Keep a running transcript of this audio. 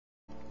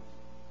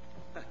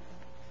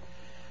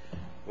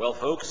Well,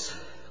 folks,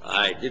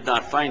 I did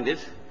not find it,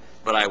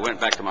 but I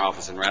went back to my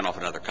office and ran off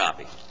another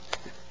copy.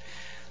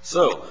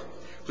 So,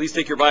 please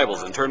take your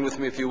Bibles and turn with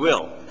me, if you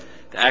will,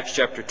 to Acts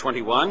chapter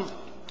 21.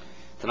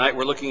 Tonight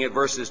we're looking at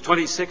verses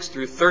 26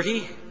 through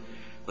 30.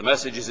 The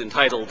message is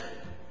entitled,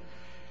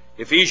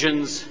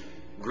 Ephesians,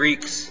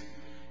 Greeks,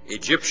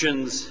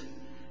 Egyptians,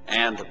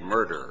 and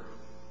Murder.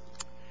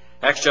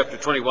 Acts chapter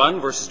 21,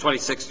 verses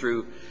 26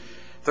 through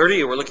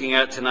 30 we're looking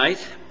at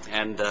tonight,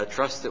 and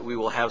trust that we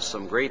will have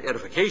some great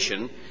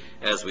edification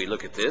as we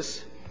look at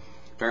this.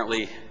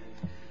 Apparently,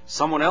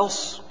 someone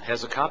else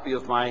has a copy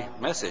of my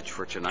message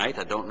for tonight.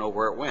 I don't know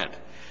where it went.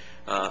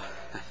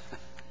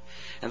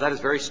 And that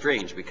is very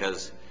strange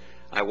because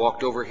I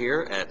walked over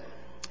here at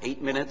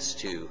 8 minutes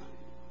to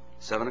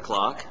 7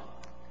 o'clock.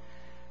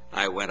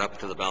 I went up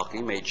to the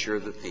balcony, made sure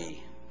that the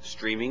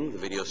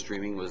video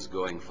streaming was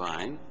going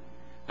fine.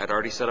 I'd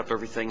already set up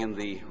everything in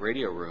the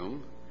radio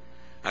room.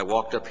 I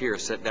walked up here,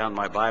 set down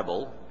my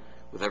Bible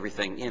with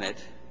everything in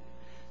it,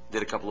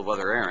 did a couple of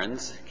other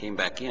errands, came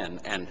back in,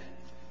 and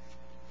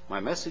my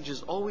message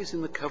is always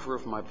in the cover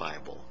of my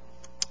Bible.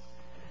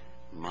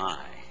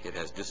 It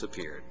has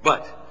disappeared.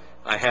 But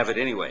I have it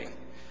anyway.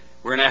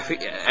 We're in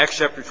Acts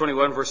chapter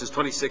 21, verses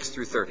 26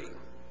 through 30.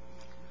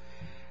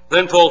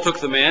 Then Paul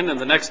took the men, and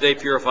the next day,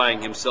 purifying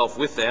himself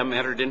with them,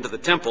 entered into the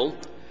temple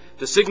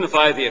to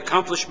signify the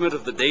accomplishment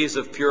of the days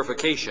of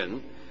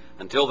purification,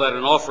 until that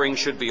an offering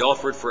should be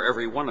offered for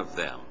every one of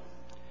them.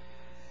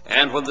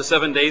 And when the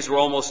 7 days were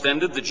almost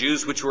ended, the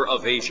Jews which were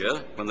of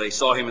Asia, when they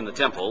saw him in the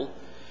temple,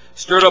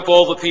 stirred up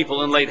all the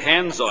people and laid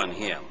hands on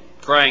him,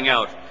 crying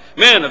out,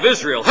 Men of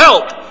Israel,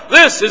 help!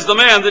 This is the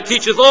man that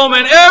teacheth all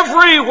men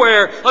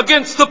everywhere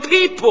against the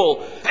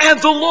people and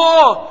the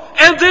law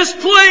and this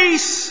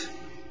place.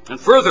 And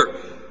further,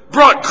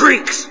 brought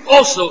Greeks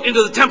also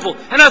into the temple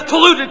and hath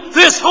polluted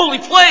this holy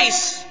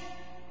place.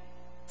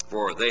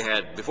 For they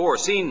had before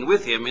seen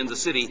with him in the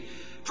city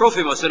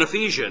Trophimus, an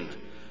Ephesian,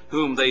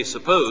 whom they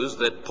supposed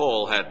that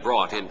Paul had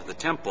brought into the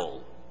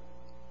temple.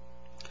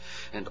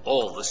 And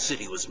all the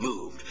city was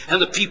moved,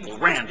 and the people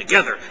ran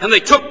together, and they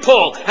took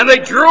Paul, and they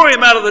drew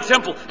him out of the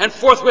temple, and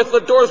forthwith the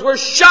doors were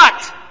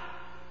shut.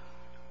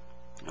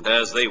 And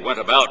as they went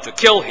about to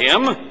kill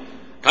him,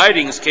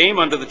 tidings came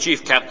unto the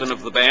chief captain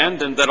of the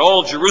band, and that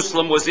all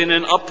Jerusalem was in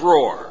an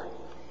uproar,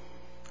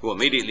 who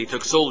immediately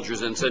took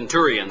soldiers and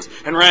centurions,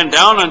 and ran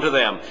down unto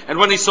them. And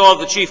when he saw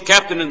the chief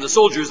captain and the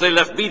soldiers, they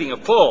left beating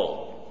of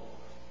Paul.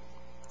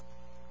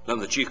 Then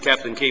the chief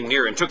captain came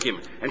near and took him,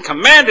 and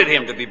commanded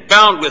him to be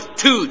bound with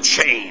 2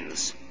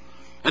 chains,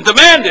 and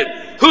demanded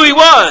who he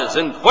was,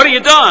 and what he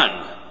had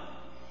done.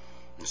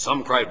 And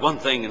some cried one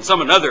thing, and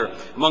some another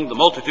among the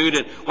multitude,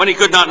 and when he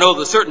could not know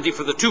the certainty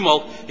for the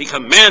tumult, he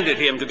commanded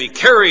him to be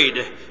carried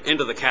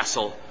into the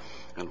castle.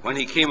 And when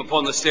he came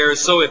upon the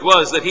stairs, so it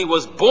was that he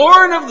was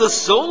borne of the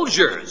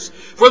soldiers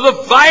for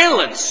the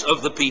violence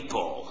of the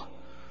people.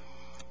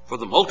 For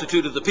the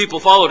multitude of the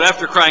people followed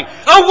after, crying,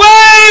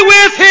 Away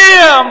with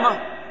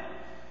him!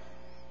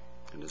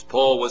 And as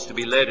Paul was to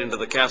be led into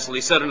the castle,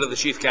 he said unto the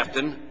chief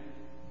captain,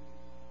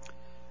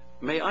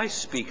 May I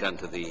speak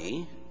unto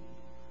thee?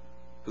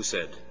 Who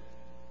said,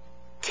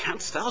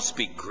 Canst thou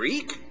speak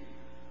Greek?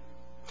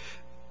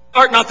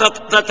 Art not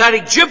that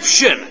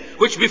Egyptian,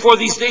 which before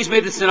these days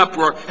made us an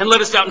uproar, and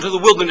led us out into the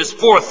wilderness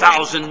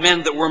 4,000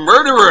 men that were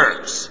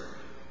murderers?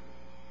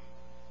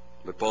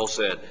 But Paul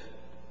said,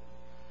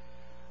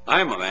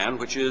 I am a man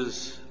which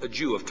is a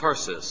Jew of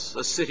Tarsus,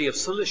 a city of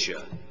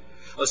Cilicia,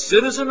 a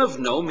citizen of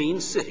no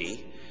mean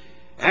city,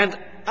 and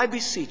I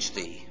beseech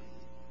thee,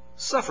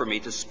 suffer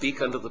me to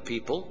speak unto the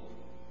people.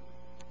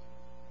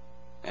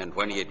 And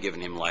when he had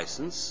given him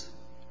license,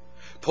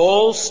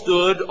 Paul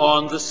stood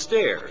on the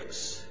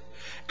stairs,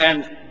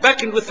 and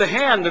beckoned with the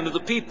hand unto the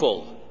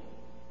people.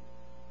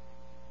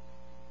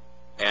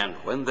 And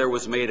when there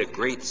was made a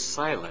great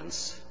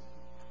silence,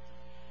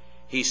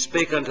 he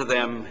spake unto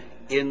them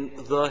in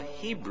the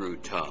Hebrew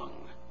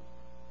tongue,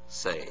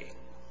 saying,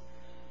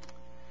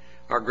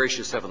 Our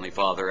gracious Heavenly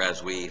Father,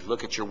 as we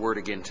look at your word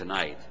again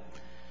tonight,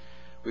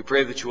 we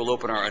pray that you will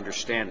open our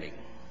understanding.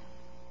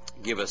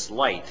 Give us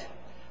light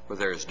where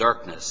there is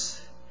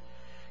darkness.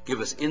 Give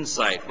us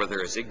insight where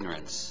there is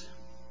ignorance.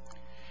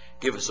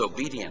 Give us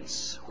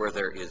obedience where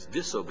there is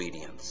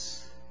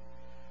disobedience.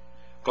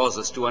 Cause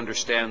us to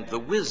understand the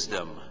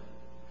wisdom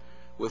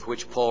with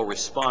which Paul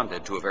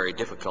responded to a very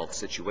difficult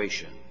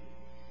situation.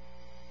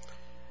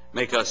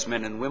 Make us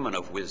men and women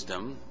of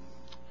wisdom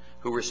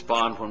who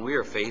respond when we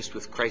are faced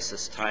with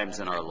crisis times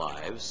in our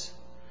lives,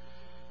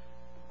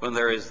 when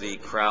there is the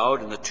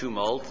crowd and the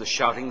tumult, the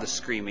shouting, the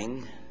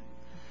screaming,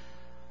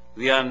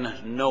 the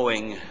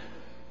unknowing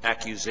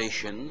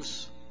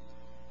accusations,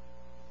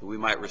 we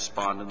might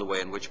respond in the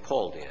way in which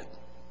Paul did,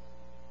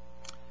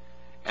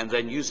 and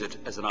then use it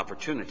as an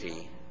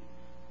opportunity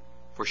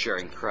for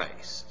sharing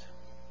Christ.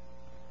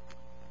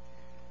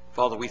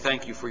 Father, we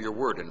thank you for your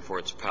word and for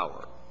its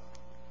power.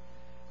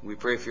 We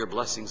pray for your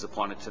blessings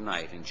upon it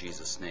tonight in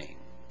Jesus' name.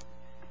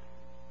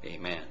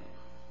 Amen.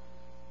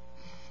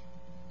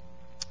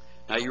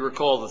 Now you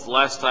recall that the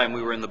last time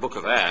we were in the book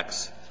of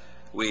Acts,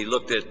 we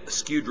looked at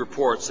skewed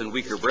reports and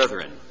weaker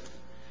brethren.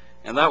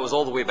 And that was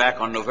all the way back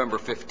on November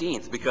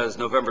 15th, because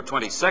November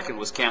 22nd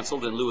was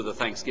canceled in lieu of the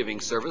Thanksgiving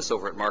service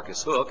over at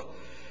Marcus Hook.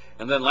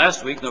 And then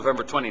last week,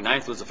 November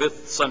 29th, was the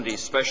fifth Sunday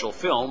special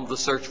film, The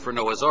Search for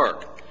Noah's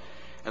Ark.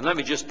 And let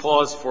me just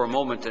pause for a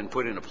moment and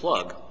put in a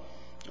plug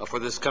for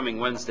this coming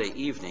Wednesday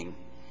evening.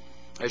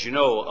 As you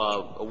know,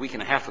 a week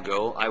and a half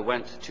ago, I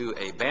went to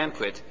a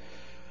banquet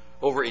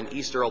over in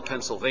East Earl,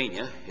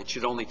 Pennsylvania. It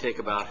should only take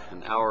about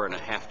an hour and a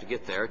half to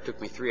get there. It took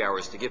me 3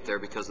 hours to get there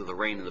because of the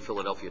rain and the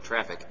Philadelphia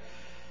traffic.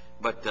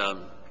 But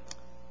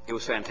it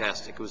was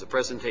fantastic. It was a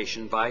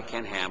presentation by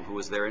Ken Ham, who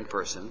was there in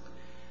person,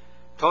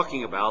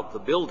 talking about the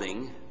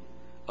building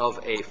of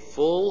a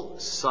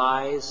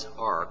full-size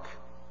ark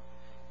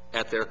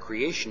at their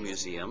Creation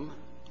Museum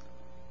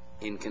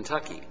in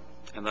Kentucky.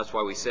 And that's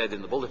why we said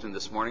in the bulletin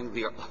this morning,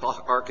 the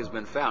ark has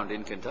been found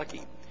in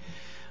Kentucky.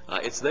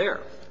 It's there.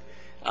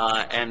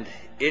 And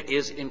it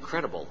is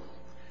incredible.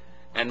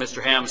 And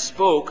Mr. Ham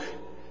spoke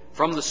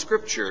from the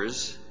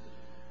scriptures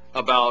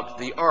about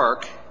the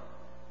ark,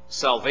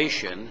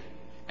 salvation,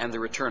 and the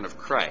return of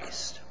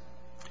Christ.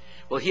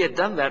 Well, he had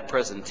done that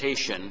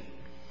presentation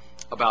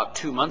about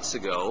 2 months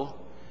ago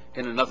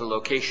in another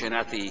location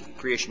at the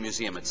Creation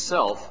Museum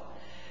itself,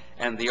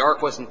 and the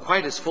ark wasn't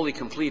quite as fully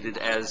completed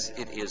as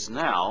it is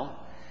now,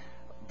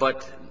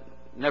 but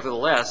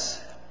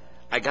nevertheless,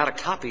 I got a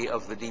copy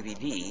of the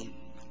DVD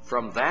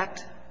from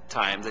that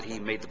time that he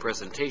made the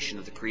presentation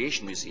at the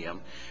Creation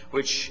Museum,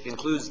 which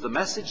includes the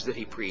message that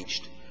he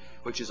preached,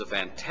 which is a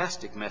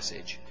fantastic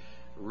message.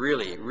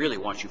 Really, really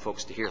want you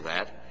folks to hear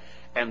that.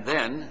 And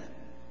then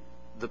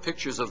the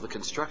pictures of the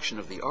construction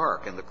of the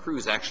ark and the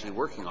crews actually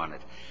working on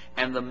it.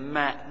 And the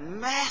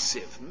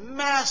massive,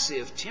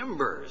 massive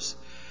timbers.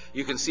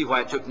 You can see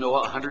why it took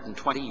Noah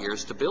 120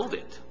 years to build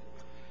it.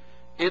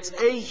 It's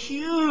a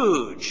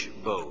huge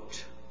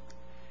boat.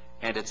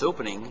 And it's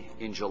opening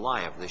in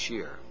July of this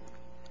year.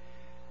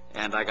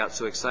 And I got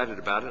so excited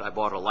about it, I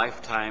bought a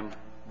lifetime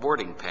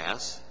boarding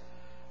pass,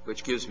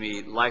 which gives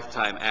me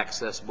lifetime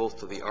access both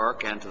to the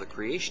Ark and to the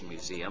Creation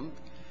Museum,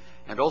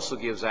 and also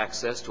gives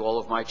access to all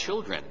of my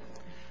children.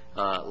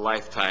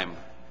 Lifetime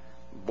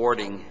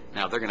boarding.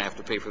 Now, they're going to have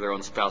to pay for their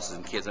own spouses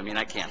and kids. I mean,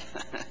 I can't.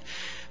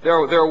 There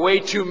are way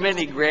too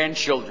many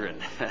grandchildren.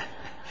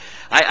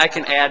 I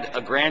can add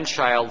a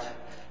grandchild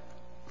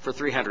for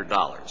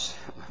 $300,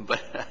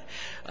 but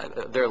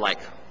they're like,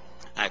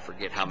 I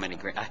forget how many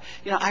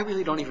I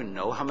really don't even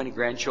know how many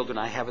grandchildren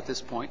I have at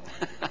this point.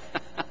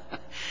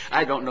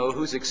 I don't know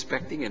who's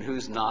expecting and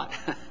who's not.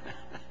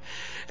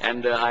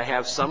 And I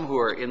have some who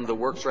are in the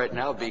works right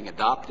now being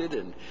adopted,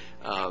 and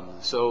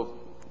so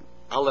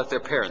I'll let their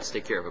parents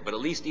take care of it. But at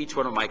least each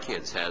one of my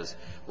kids has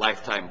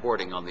lifetime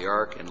boarding on the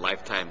Ark and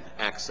lifetime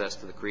access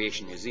to the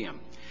Creation Museum.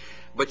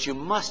 But you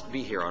must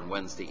be here on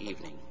Wednesday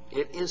evening.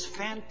 It is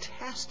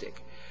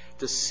fantastic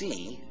to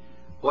see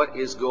what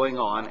is going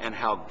on and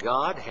how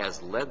God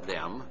has led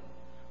them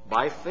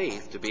by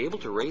faith to be able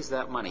to raise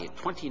that money at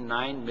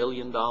 $29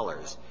 million.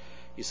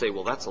 You say,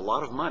 well, that's a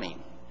lot of money.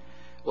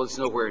 Well, it's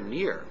nowhere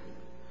near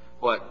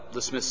what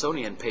the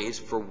Smithsonian pays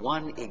for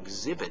one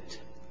exhibit.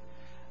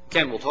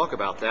 Ken will talk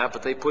about that,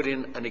 but they put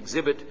in an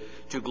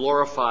exhibit to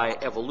glorify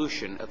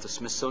evolution at the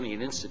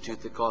Smithsonian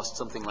Institute that cost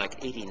something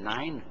like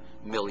 $89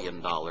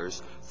 million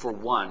for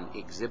one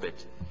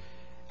exhibit.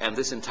 And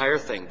this entire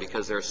thing,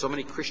 because there are so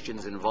many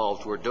Christians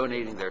involved who are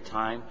donating their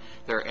time,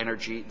 their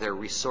energy, their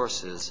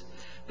resources,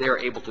 they are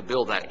able to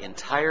build that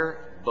entire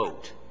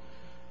boat.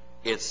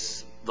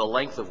 It's the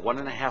length of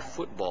 1.5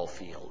 football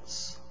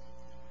fields,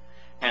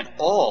 and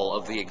all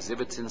of the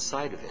exhibits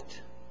inside of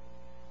it,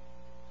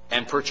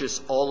 and purchase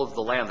all of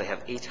the land. They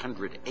have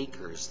 800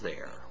 acres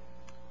there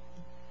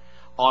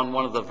on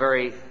one of the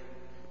very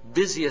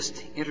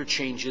busiest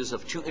interchanges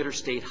of 2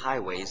 interstate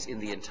highways in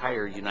the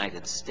entire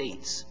United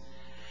States,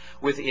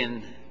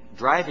 within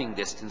driving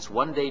distance,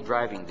 one-day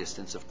driving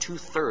distance of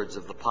 2/3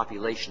 of the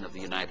population of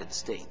the United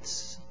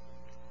States.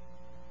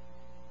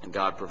 And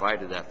God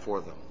provided that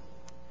for them.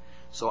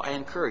 So I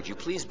encourage you,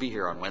 please be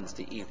here on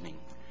Wednesday evening.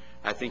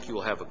 I think you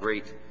will have a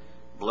great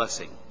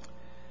blessing.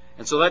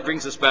 And so that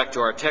brings us back to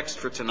our text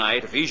for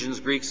tonight, Ephesians,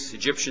 Greeks,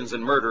 Egyptians,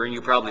 and murder. And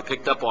you probably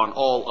picked up on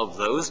all of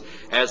those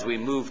as we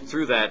moved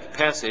through that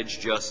passage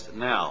just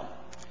now.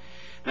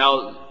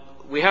 Now,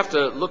 we have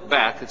to look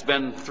back. It's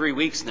been 3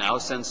 weeks now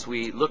since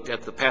we looked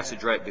at the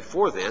passage right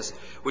before this,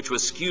 which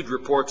was skewed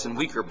reports and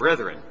weaker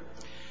brethren.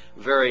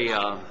 Very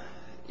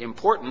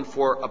important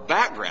for a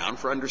background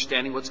for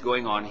understanding what's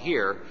going on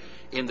here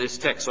in this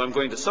text. So I'm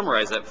going to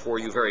summarize that for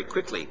you very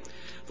quickly.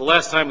 The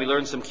last time we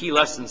learned some key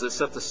lessons that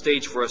set the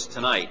stage for us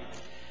tonight.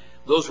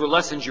 Those were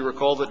lessons, you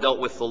recall, that dealt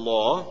with the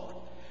law,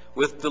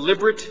 with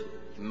deliberate,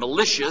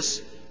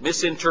 malicious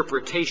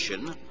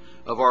misinterpretation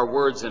of our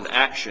words and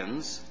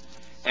actions,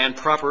 and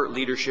proper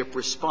leadership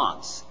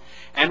response.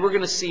 And we're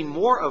going to see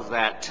more of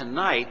that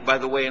tonight by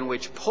the way in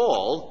which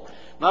Paul,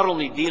 not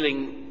only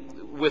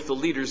dealing with the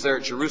leaders there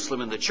at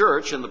Jerusalem in the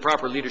church and the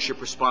proper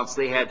leadership response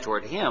they had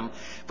toward him,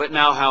 but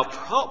now how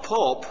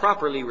Paul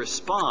properly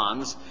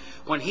responds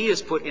when he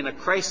is put in a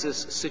crisis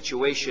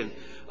situation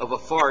of a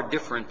far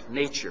different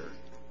nature.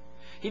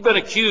 He'd been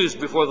accused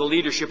before the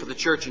leadership of the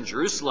church in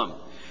Jerusalem,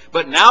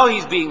 but now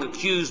he's being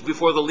accused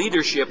before the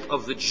leadership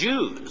of the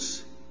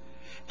Jews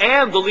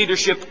and the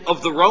leadership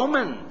of the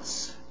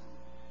Romans.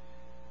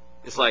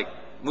 It's like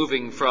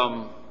moving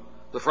from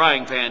the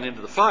frying pan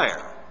into the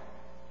fire.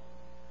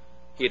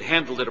 He had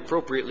handled it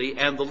appropriately,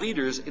 and the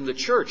leaders in the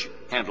church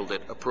handled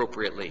it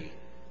appropriately.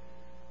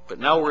 But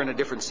now we're in a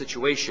different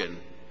situation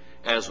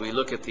as we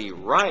look at the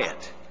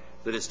riot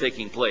that is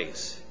taking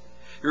place.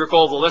 You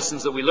recall the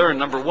lessons that we learned.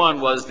 Number one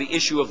was the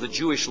issue of the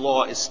Jewish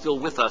law is still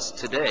with us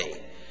today.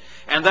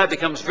 And that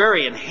becomes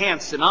very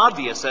enhanced and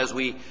obvious as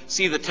we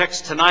see the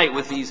text tonight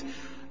with these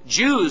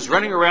Jews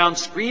running around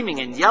screaming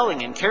and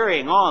yelling and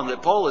carrying on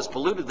that Paul has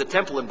polluted the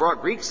temple and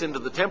brought Greeks into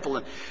the temple,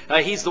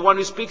 and he's the one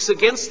who speaks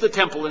against the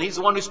temple, and he's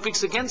the one who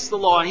speaks against the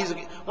law, and he's the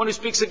one who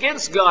speaks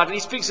against God, and he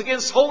speaks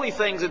against holy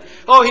things, and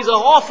oh, he's an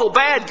awful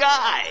bad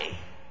guy.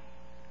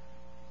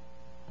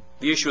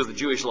 The issue of the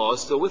Jewish law is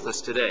still with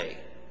us today.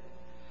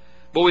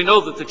 But we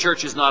know that the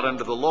church is not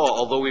under the law,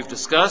 although we've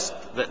discussed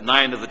that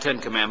 9 of the 10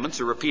 commandments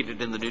are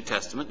repeated in the New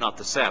Testament, not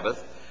the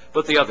Sabbath,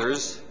 but the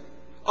others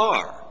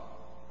are.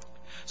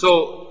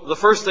 So the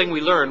first thing we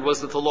learned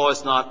was that the law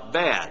is not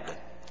bad.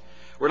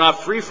 We're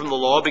not free from the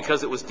law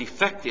because it was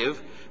defective,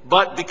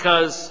 but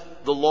because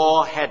the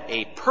law had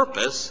a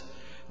purpose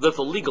that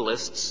the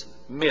legalists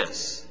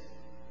miss.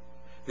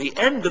 The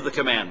end of the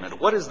commandment,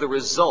 what is the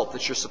result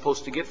that you're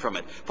supposed to get from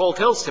it? Paul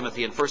tells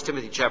Timothy in 1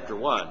 Timothy chapter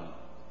 1,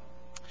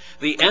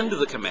 the end of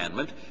the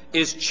commandment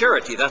is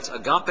charity, that's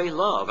agape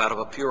love out of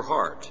a pure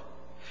heart,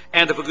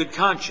 and of a good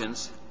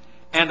conscience,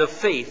 and of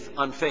faith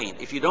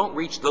unfeigned. If you don't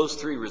reach those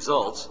 3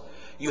 results,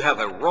 you have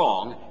a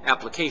wrong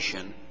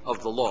application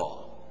of the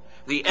law.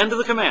 The end of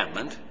the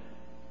commandment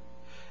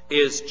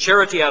is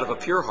charity out of a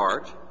pure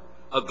heart,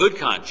 a good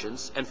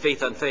conscience, and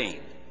faith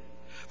unfeigned,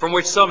 from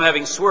which some,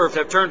 having swerved,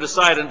 have turned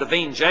aside unto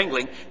vain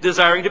jangling,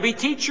 desiring to be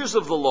teachers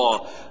of the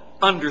law,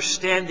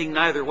 understanding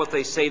neither what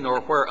they say nor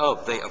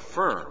whereof they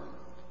affirm.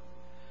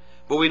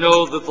 But we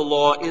know that the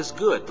law is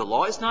good. The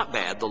law is not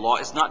bad. The law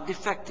is not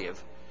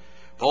defective.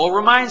 Paul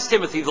reminds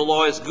Timothy the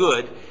law is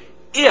good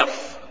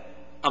if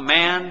a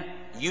man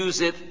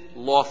use it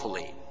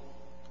lawfully.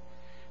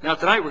 Now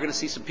tonight we're going to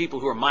see some people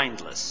who are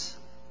mindless.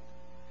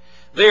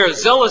 They are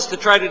zealous to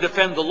try to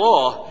defend the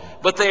law,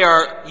 but they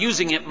are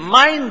using it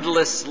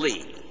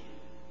mindlessly.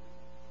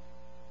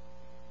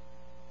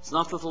 It's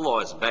not that the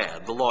law is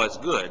bad. The law is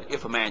good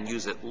if a man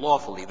use it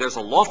lawfully. There's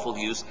a lawful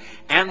use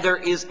and there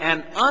is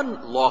an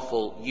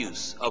unlawful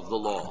use of the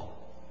law.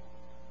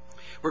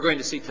 We're going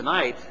to see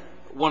tonight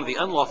one of the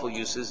unlawful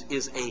uses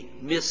is a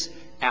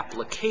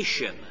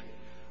misapplication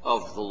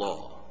of the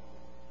law.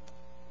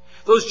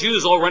 Those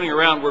Jews all running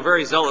around were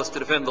very zealous to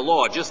defend the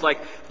law, just like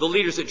the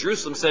leaders at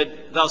Jerusalem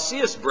said, "Thou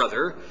seest,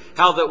 brother,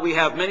 how that we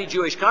have many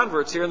Jewish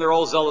converts here and they're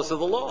all zealous of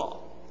the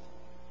law."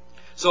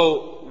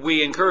 So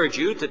we encourage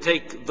you to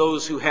take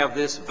those who have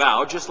this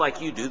vow, just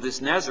like you do, this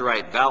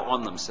Nazirite vow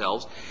on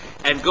themselves,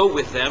 and go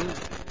with them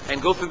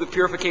and go through the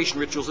purification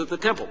rituals at the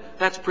temple.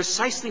 That's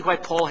precisely why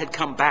Paul had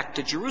come back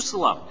to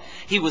Jerusalem.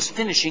 He was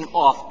finishing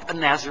off a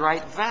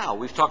Nazirite vow.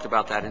 We've talked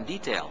about that in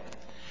detail.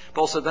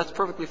 Paul said, that's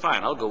perfectly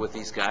fine. I'll go with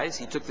these guys.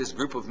 He took this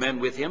group of men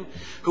with him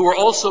who were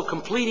also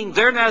completing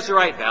their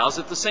Nazirite vows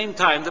at the same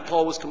time that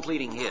Paul was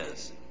completing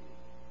his.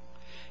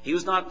 He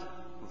was not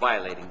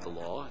violating the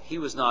law. He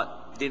was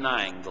not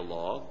denying the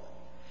law.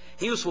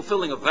 He was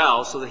fulfilling a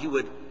vow so that he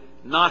would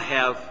not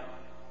have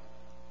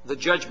the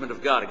judgment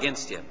of God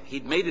against him.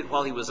 He'd made it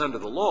while he was under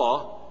the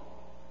law,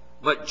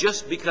 but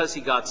just because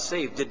he got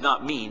saved did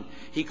not mean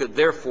he could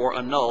therefore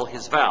annul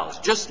his vows.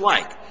 Just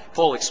like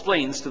Paul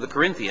explains to the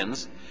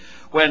Corinthians,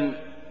 when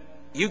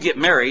you get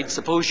married,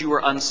 suppose you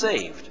were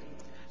unsaved.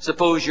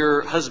 Suppose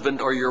your husband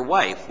or your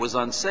wife was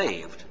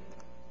unsaved.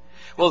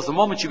 Well, at the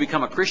moment you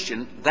become a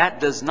Christian, that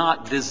does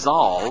not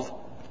dissolve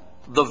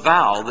the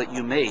vow that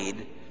you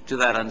made to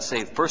that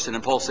unsaved person.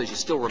 And Paul says you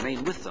still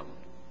remain with them.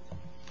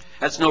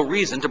 That's no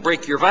reason to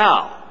break your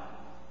vow,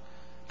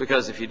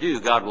 because if you do,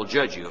 God will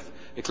judge you.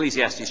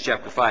 Ecclesiastes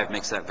chapter 5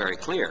 makes that very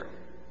clear.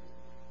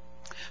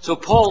 So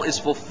Paul is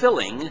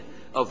fulfilling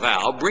a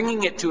vow,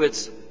 bringing it to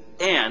its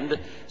end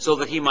so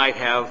that he might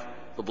have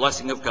the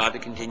blessing of God to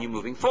continue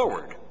moving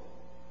forward.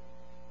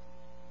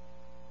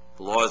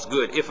 The law is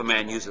good if a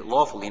man use it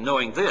lawfully,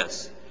 knowing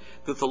this,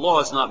 that the law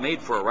is not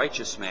made for a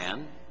righteous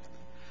man,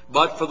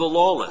 but for the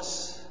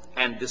lawless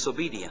and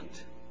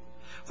disobedient,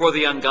 for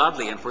the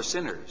ungodly and for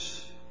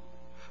sinners,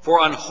 for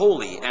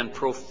unholy and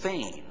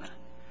profane,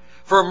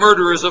 for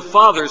murderers of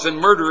fathers and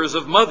murderers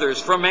of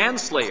mothers, for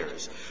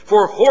manslayers,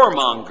 for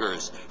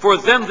whoremongers, for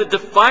them that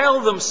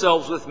defile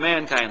themselves with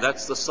mankind,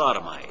 that's the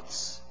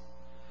sodomites,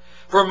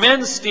 for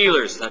men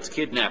stealers, that's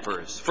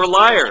kidnappers, for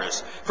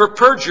liars, for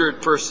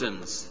perjured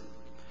persons.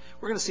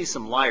 We're going to see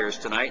some liars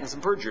tonight and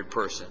some perjured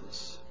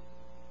persons.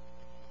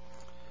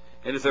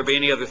 And if there be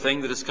any other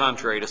thing that is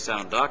contrary to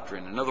sound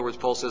doctrine. In other words,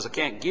 Paul says, I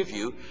can't give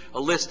you a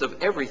list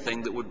of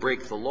everything that would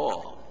break the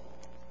law.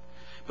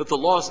 But the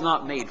law is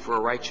not made for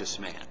a righteous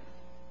man.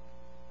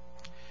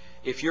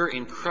 If you're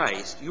in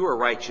Christ, you are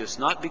righteous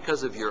not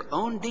because of your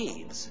own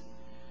deeds.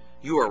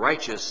 You are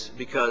righteous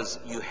because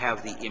you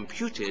have the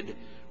imputed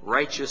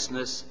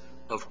righteousness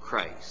of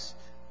Christ.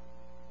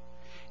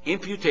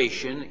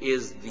 Imputation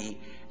is the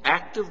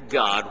act of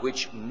God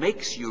which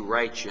makes you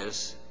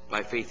righteous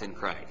by faith in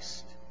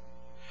Christ.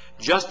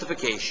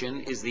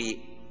 Justification is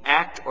the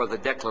act or the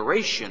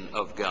declaration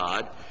of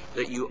God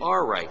that you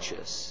are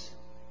righteous.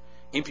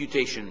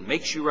 Imputation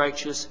makes you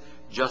righteous.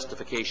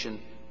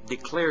 Justification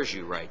declares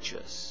you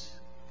righteous.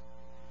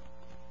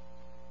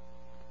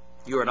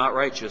 You are not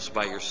righteous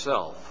by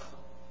yourself.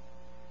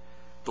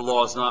 The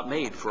law is not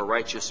made for a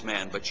righteous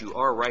man, but you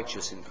are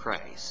righteous in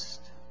Christ.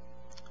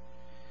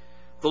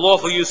 The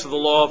lawful use of the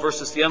law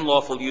versus the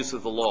unlawful use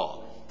of the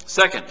law.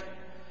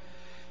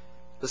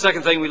 The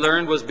second thing we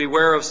learned was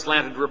beware of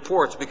slanted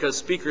reports, because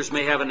speakers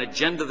may have an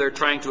agenda they're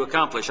trying to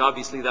accomplish.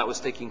 Obviously, that was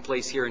taking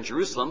place here in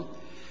Jerusalem,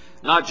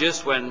 not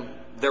just when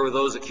there were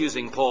those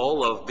accusing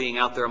Paul of being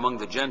out there among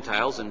the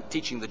Gentiles and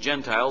teaching the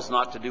Gentiles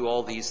not to do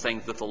all these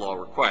things that the law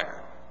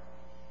required.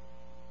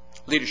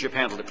 Leadership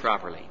handled it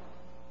properly.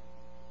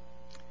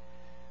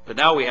 But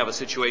now we have a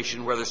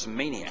situation where there's some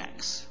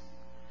maniacs,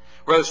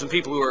 where there's some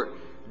people who are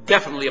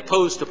definitely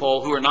opposed to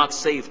Paul, who are not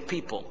saved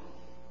people.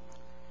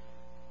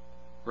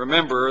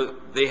 Remember,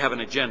 they have an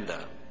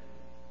agenda,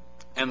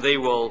 and they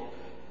will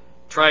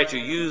try to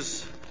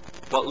use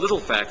what little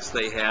facts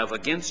they have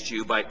against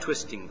you by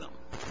twisting them.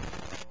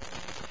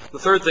 The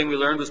third thing we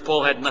learned was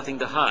Paul had nothing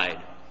to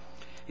hide.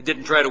 He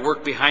didn't try to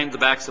work behind the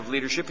backs of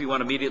leadership. He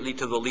went immediately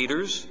to the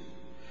leaders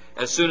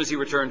as soon as he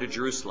returned to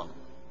Jerusalem.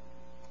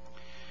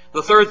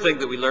 The third thing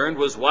that we learned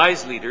was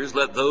wise leaders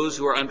let those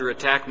who are under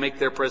attack make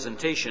their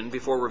presentation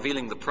before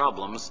revealing the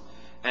problems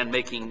and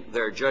making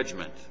their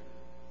judgment.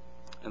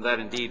 And that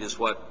indeed is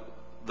what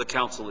the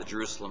council at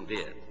Jerusalem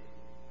did.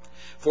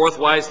 Fourth,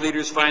 wise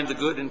leaders find the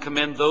good and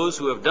commend those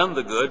who have done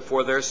the good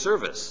for their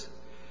service.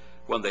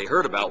 When they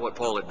heard about what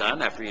Paul had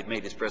done after he had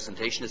made his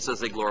presentation, it says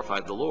they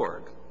glorified the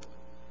Lord.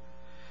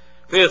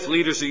 Fifth,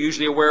 leaders are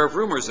usually aware of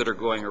rumors that are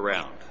going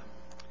around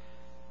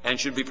and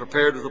should be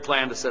prepared with a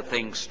plan to set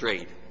things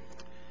straight.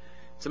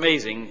 It's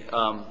amazing,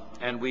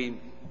 and we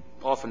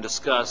often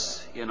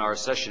discuss in our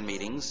session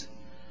meetings,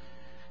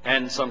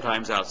 and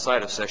sometimes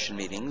outside of session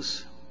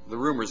meetings, the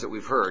rumors that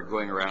we've heard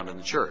going around in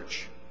the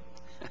church.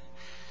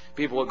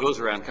 People, what goes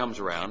around comes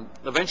around.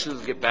 Eventually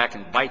they'll get back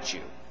and bite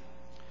you.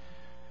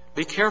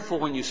 Be careful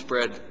when you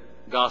spread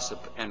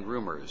gossip and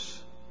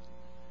rumors,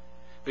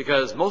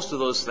 because most of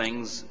those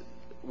things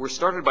were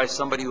started by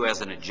somebody who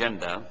has an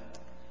agenda,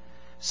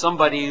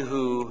 somebody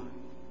who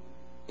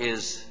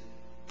is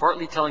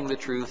partly telling the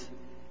truth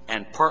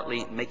and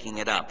partly making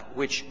it up,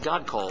 which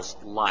God calls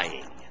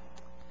lying.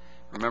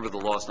 Remember, the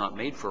law is not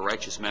made for a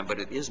righteous man, but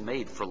it is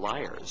made for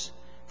liars,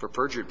 for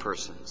perjured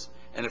persons,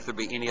 and if there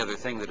be any other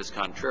thing that is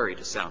contrary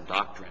to sound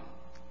doctrine.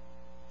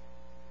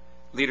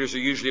 Leaders are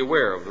usually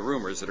aware of the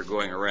rumors that are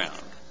going around.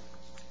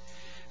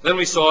 Then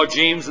we saw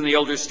James and the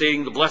elders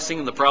stating the blessing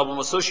and the problem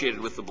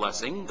associated with the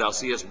blessing. Thou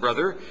seest,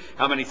 brother,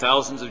 how many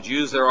thousands of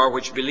Jews there are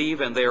which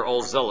believe, and they are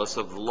all zealous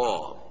of the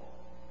law.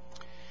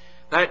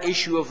 That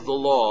issue of the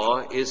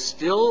law is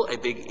still a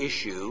big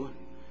issue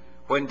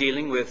when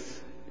dealing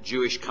with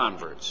Jewish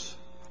converts.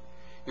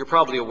 You're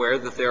probably aware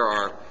that there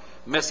are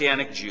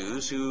Messianic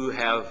Jews who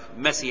have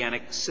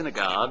Messianic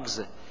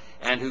synagogues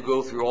and who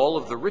go through all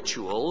of the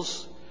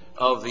rituals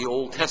of the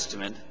Old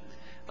Testament,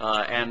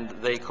 and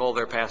they call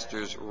their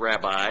pastors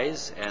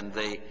rabbis, and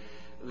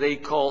they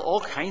call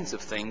all kinds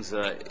of things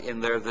in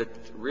there that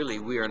really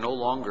we are no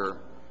longer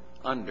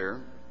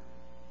under,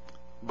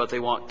 but they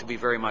want to be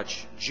very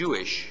much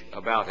Jewish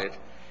about it.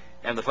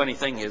 And the funny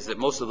thing is that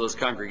most of those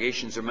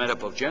congregations are made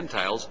up of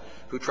Gentiles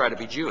who try to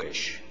be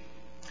Jewish.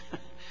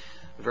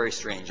 Very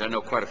strange. I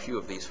know quite a few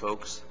of these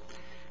folks.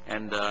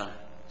 And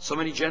so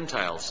many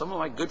Gentiles. Some of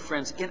my good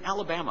friends in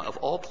Alabama, of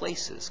all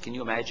places. Can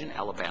you imagine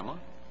Alabama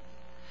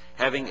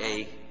having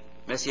a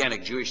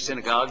Messianic Jewish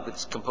synagogue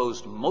that's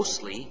composed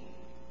mostly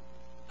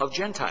of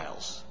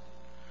Gentiles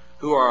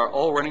who are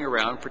all running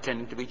around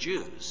pretending to be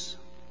Jews?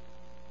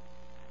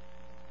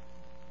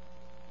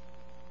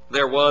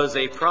 There was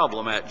a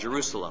problem at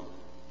Jerusalem.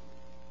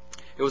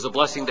 It was a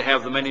blessing to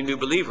have the many new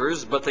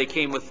believers, but they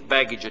came with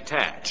baggage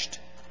attached.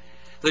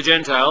 The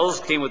Gentiles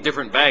came with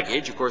different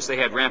baggage. Of course, they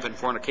had rampant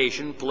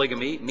fornication,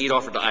 polygamy, meat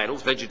offered to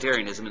idols,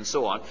 vegetarianism, and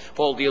so on.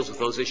 Paul deals with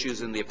those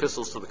issues in the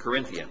epistles to the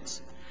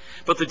Corinthians.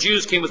 But the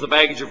Jews came with the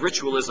baggage of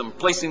ritualism,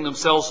 placing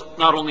themselves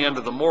not only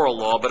under the moral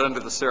law, but under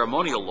the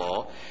ceremonial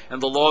law,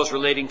 and the laws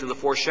relating to the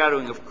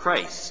foreshadowing of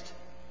Christ,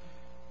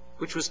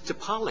 which was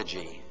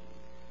typology.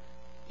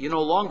 You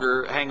no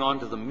longer hang on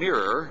to the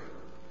mirror,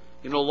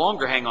 you no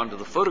longer hang on to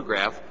the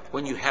photograph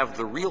when you have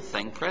the real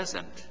thing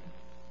present.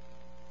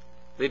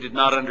 They did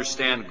not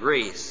understand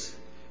grace.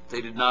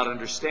 They did not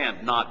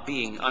understand not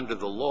being under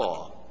the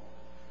law.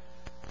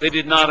 They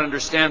did not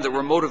understand that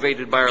we're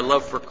motivated by our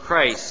love for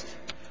Christ,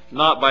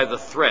 not by the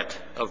threat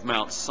of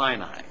Mount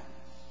Sinai.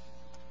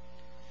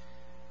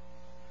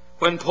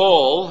 When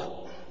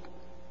Paul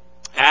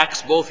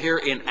acts both here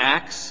in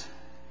Acts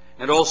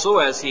and also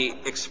as he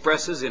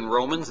expresses in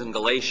Romans and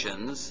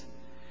Galatians,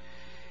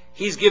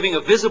 he's giving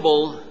a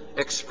visible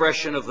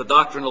expression of the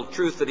doctrinal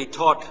truth that he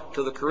taught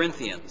to the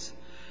Corinthians,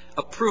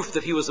 a proof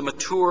that he was a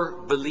mature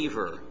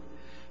believer,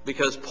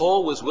 because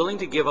Paul was willing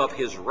to give up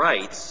his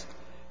rights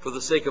for the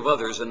sake of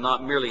others and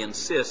not merely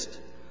insist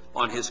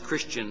on his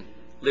Christian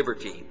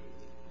liberty.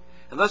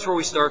 And that's where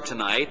we start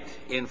tonight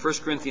in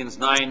 1 Corinthians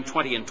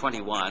 9:20 and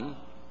 21.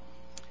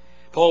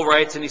 Paul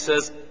writes and he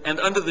says, "And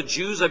unto the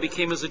Jews I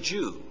became as a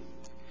Jew,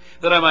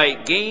 that I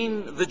might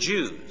gain the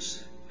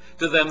Jews.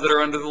 To them that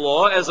are under the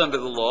law, as under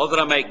the law,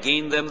 that I might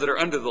gain them that are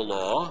under the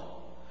law.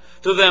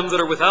 To them that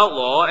are without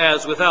law,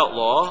 as without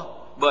law,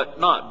 but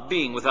not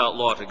being without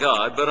law to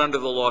God, but under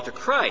the law to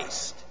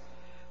Christ,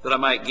 that I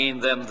might gain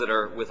them that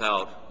are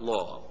without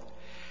law."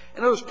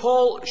 In other words,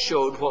 Paul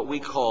showed what we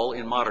call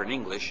in modern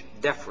English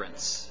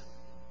deference.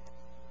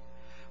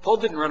 Paul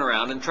didn't run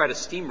around and try to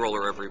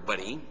steamroller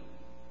everybody,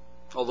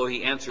 although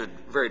he answered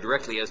very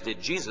directly, as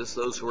did Jesus,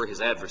 those who were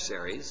his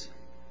adversaries.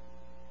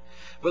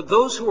 But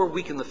those who were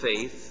weak in the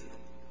faith,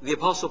 the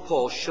Apostle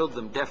Paul showed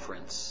them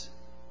deference.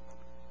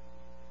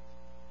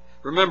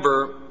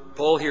 Remember,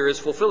 Paul here is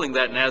fulfilling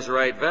that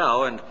Nazirite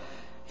vow, and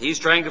he's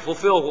trying to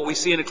fulfill what we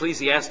see in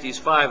Ecclesiastes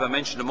 5. I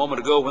mentioned a moment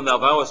ago, "When thou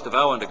vowest a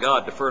vow unto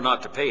God, defer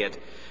not to pay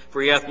it,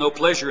 for he hath no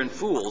pleasure in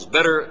fools.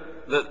 Better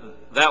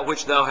that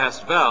which thou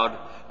hast vowed,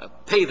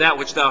 pay that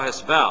which thou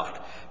hast vowed.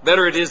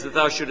 Better it is that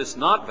thou shouldest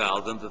not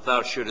vow than that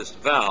thou shouldest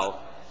vow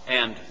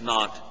and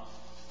not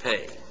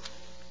pay."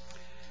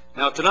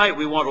 Now tonight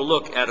we want to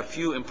look at a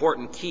few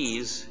important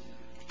keys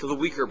to the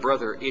weaker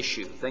brother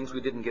issue, things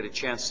we didn't get a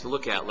chance to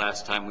look at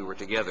last time we were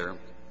together.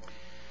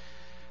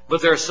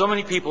 But there are so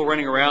many people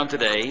running around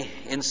today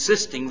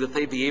insisting that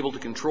they be able to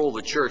control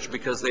the church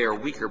because they are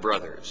weaker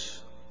brothers.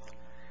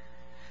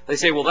 They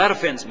say, "Well, that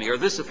offends me, or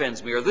this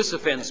offends me, or this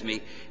offends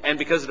me, and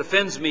because it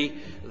offends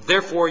me,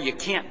 therefore you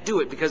can't do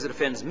it because it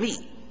offends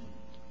me.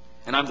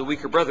 And I'm the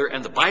weaker brother,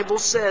 and the Bible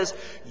says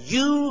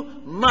you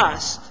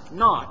must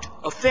not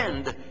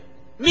offend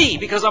me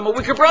because I'm a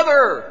weaker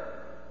brother."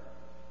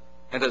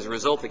 And as a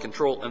result, they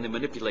control and they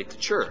manipulate the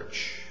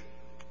church.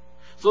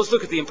 So let's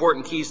look at the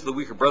important keys to the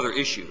weaker brother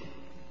issue.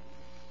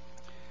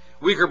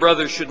 Weaker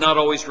brothers should not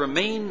always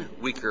remain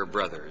weaker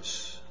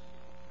brothers,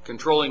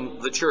 controlling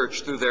the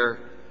church through their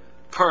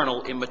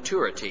carnal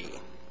immaturity.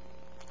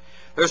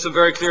 There are some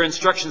very clear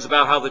instructions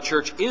about how the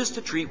church is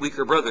to treat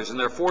weaker brothers, and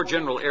there are 4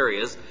 general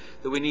areas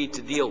that we need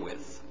to deal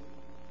with.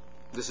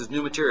 This is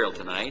new material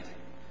tonight,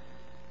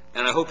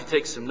 and I hope you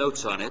take some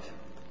notes on it,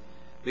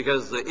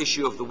 because the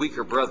issue of the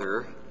weaker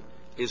brother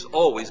is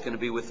always going to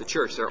be with the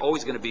church. There are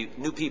always going to be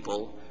new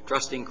people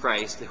trusting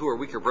Christ who are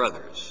weaker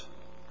brothers.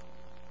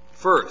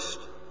 First,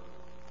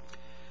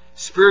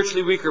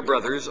 spiritually weaker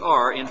brothers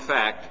are, in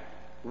fact,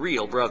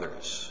 real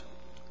brothers.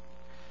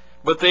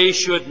 But they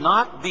should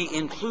not be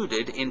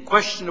included in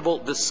questionable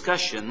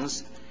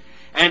discussions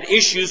and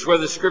issues where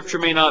the Scripture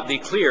may not be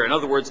clear. In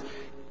other words,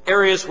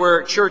 areas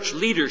where church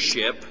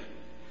leadership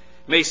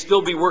may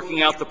still be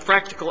working out the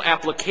practical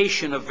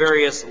application of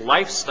various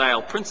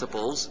lifestyle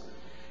principles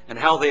and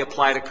how they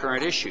apply to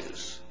current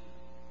issues.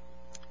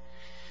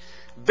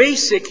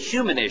 Basic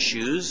human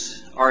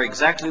issues are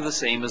exactly the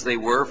same as they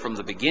were from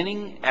the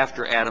beginning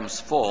after Adam's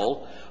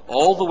fall,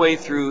 all the way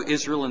through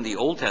Israel in the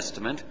Old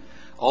Testament,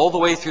 all the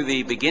way through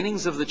the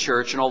beginnings of the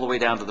church, and all the way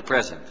down to the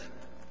present.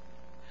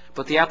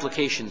 But the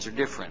applications are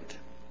different.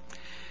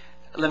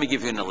 Let me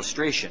give you an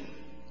illustration.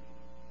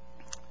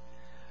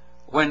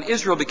 When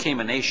Israel became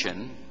a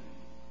nation,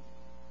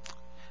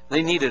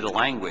 they needed a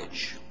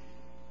language.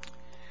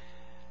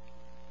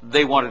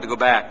 They wanted to go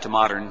back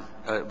to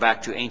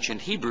back to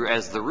ancient Hebrew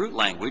as the root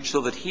language,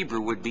 so that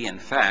Hebrew would be, in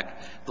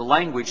fact, the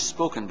language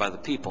spoken by the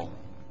people.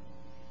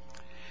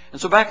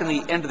 And so back in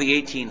the end of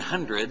the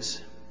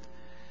 1800s,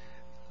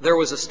 there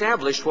was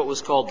established what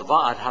was called the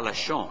Va'at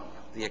HaLashon,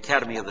 the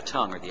Academy of the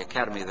Tongue, or the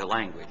Academy of the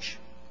Language,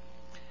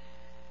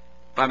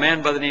 by a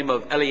man by the name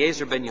of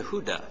Eliezer ben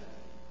Yehuda,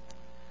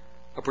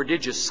 a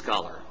prodigious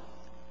scholar.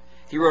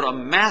 He wrote a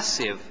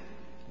massive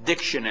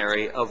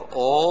dictionary of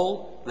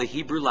all the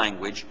Hebrew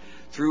language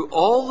through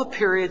all the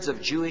periods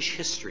of Jewish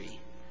history,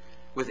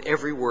 with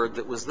every word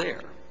that was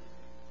there.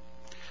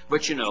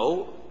 But you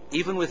know,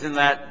 even within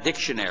that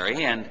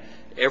dictionary, and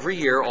every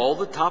year all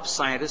the top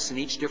scientists in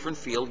each different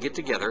field get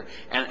together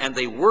and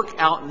they work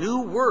out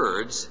new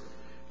words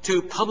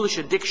to publish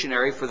a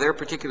dictionary for their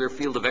particular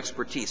field of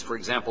expertise. For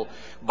example,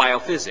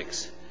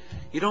 biophysics.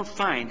 You don't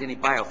find any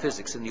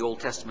biophysics in the Old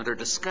Testament or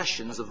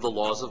discussions of the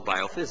laws of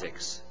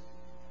biophysics.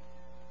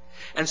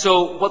 And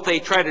so what they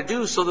try to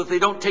do, so that they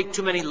don't take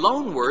too many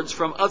loan words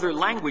from other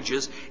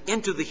languages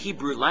into the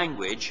Hebrew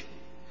language,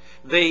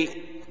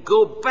 they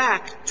go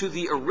back to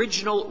the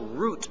original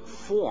root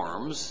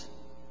forms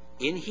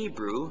in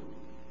Hebrew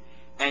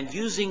and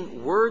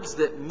using words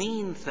that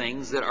mean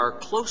things that are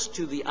close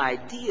to the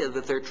idea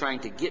that they're trying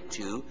to get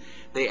to.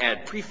 They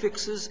add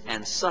prefixes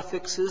and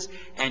suffixes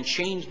and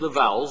change the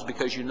vowels,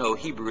 because you know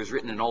Hebrew is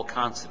written in all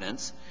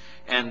consonants.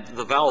 And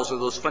the vowels are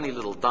those funny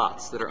little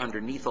dots that are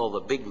underneath all the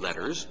big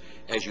letters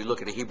as you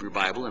look at a Hebrew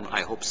Bible. And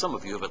I hope some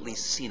of you have at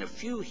least seen a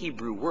few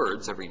Hebrew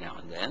words every now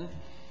and then.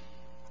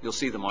 You'll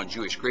see them on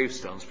Jewish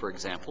gravestones, for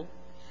example.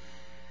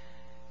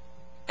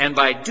 And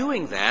by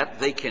doing that,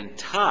 they can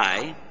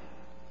tie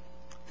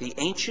the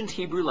ancient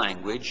Hebrew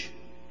language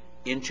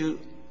into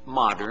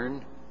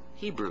modern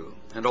Hebrew.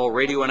 And all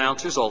radio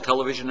announcers, all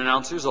television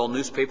announcers, all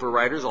newspaper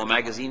writers, all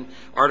magazine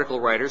article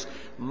writers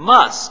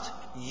must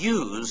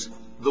use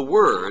the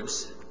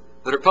words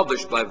that are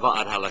published by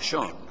va'ad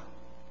halashon,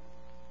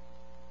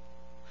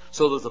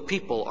 so that the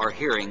people are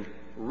hearing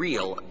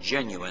real,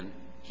 genuine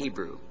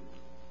Hebrew.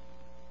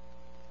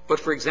 But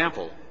for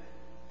example,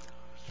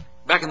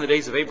 back in the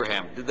days of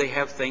Abraham, did they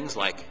have things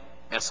like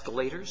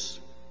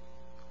escalators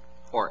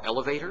or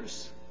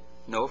elevators?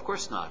 No, of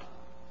course not.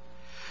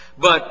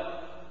 But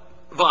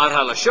va'ad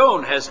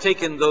halashon has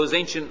taken those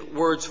ancient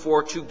words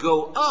for to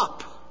go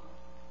up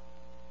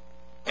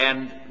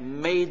and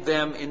made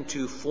them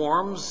into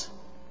forms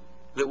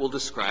that will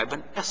describe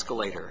an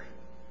escalator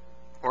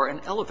or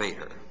an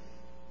elevator.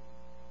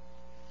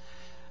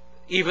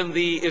 Even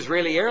the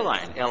Israeli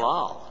airline, El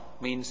Al,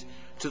 means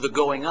to the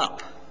going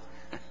up.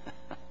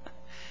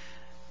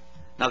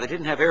 Now, they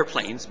didn't have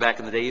airplanes back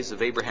in the days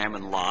of Abraham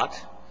and Lot,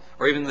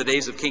 or even the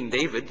days of King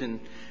David. In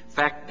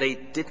fact, they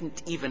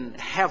didn't even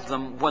have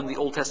them when the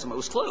Old Testament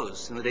was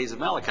closed, in the days of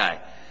Malachi.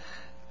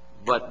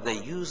 But they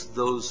used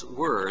those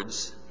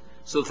words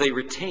so that they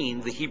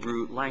retained the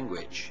Hebrew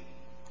language.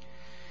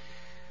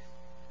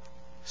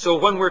 So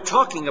when we're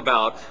talking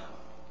about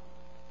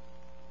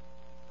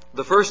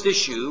the first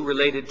issue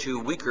related to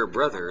weaker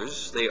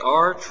brothers, they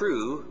are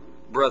true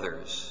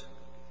brothers.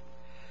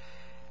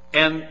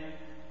 And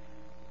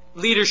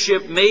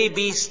leadership may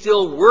be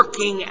still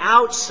working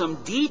out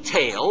some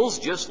details,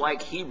 just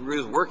like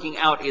Hebrew is working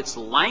out its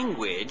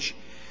language,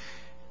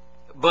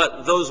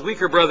 but those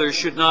weaker brothers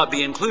should not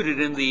be included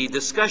in the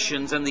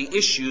discussions and the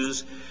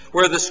issues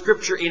where the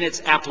Scripture in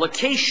its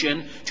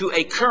application to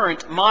a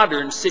current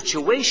modern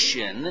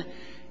situation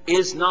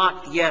is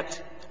not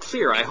yet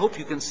clear. I hope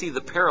you can see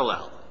the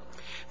parallel.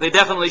 They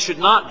definitely should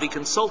not be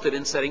consulted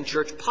in setting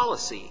church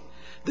policy,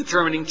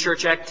 determining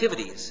church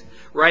activities,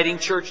 writing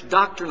church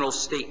doctrinal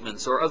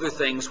statements, or other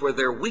things where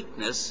their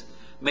weakness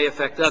may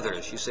affect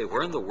others. You say,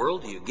 where in the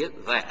world do you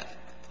get that?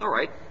 All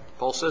right,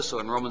 Paul says so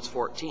in Romans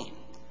 14.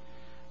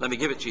 Let me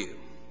give it to you.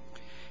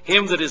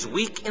 Him that is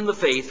weak in the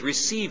faith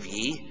receive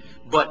ye,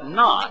 but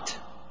not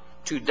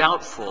to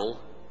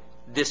doubtful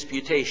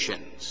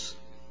disputations.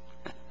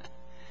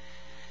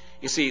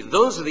 You see,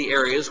 those are the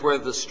areas where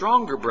the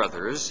stronger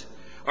brothers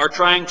are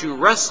trying to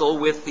wrestle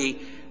with the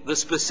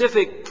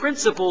specific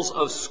principles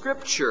of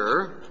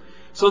Scripture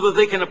so that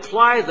they can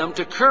apply them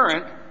to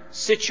current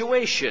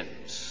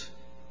situations.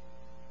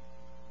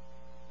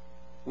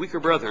 Weaker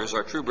brothers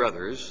are true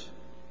brothers.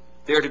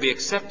 They are to be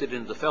accepted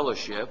into the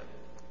fellowship.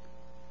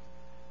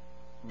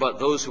 But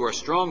those who are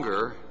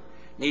stronger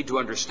need to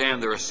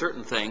understand there are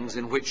certain things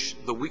in which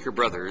the weaker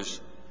brothers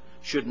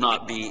should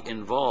not be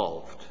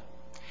involved.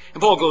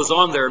 And Paul goes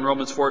on there in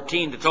Romans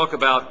 14 to talk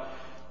about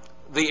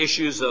the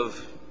issues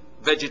of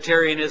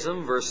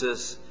vegetarianism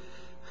versus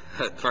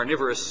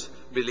carnivorous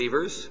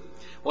believers.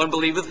 One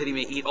believeth that he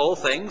may eat all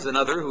things,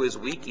 another who is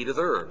weak eateth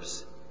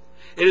herbs.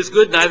 It is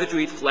good neither to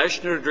eat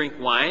flesh, nor to drink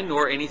wine,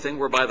 nor anything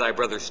whereby thy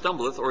brother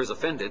stumbleth, or is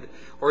offended,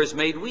 or is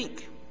made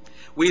weak.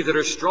 We that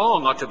are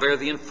strong ought to bear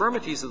the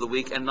infirmities of the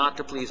weak, and not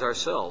to please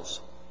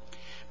ourselves.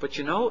 But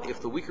you know,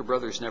 if the weaker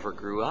brothers never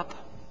grew up,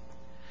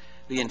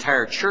 the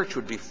entire church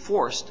would be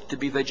forced to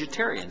be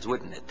vegetarians,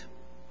 wouldn't it?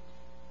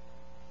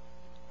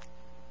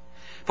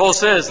 Paul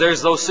says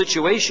there's those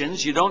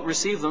situations, you don't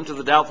receive them to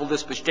the doubtful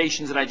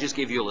disputations, and I just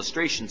gave you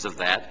illustrations of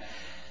that.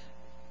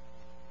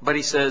 But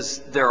he says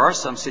there are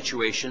some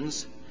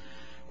situations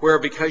where,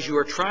 because you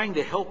are trying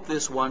to help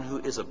this one who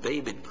is a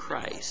babe in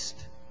Christ,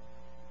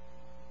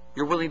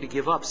 you're willing to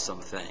give up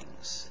some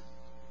things.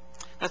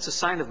 That's a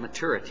sign of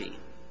maturity.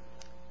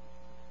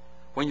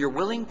 When you're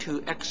willing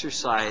to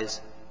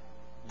exercise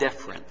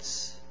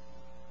deference,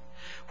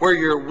 where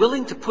you're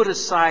willing to put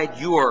aside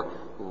your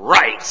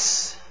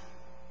rights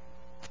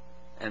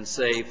and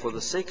say, for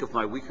the sake of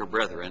my weaker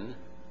brethren,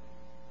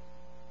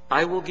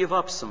 I will give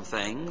up some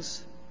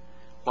things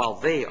while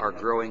they are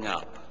growing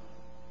up.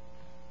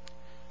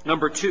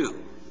 Number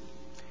 2,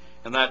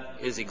 and that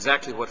is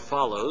exactly what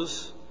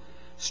follows,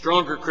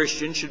 stronger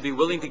Christians should be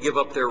willing to give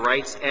up their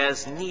rights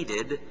as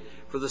needed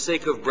for the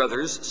sake of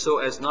brothers, so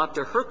as not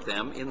to hurt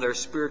them in their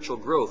spiritual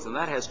growth. And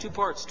that has 2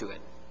 parts to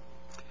it.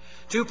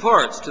 2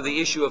 parts to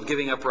the issue of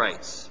giving up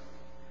rights.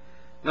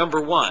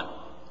 Number 1,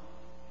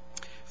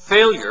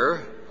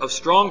 failure of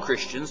strong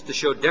Christians to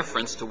show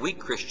deference to weak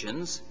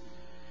Christians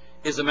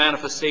is a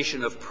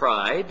manifestation of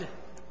pride,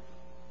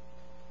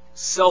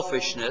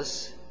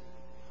 selfishness,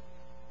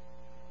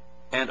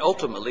 and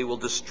ultimately will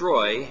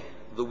destroy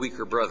the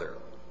weaker brother.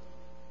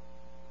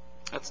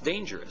 That's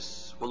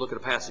dangerous. We'll look at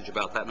a passage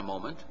about that in a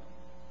moment.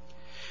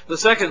 The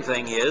second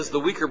thing is, the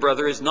weaker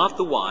brother is not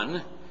the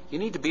one. You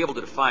need to be able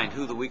to define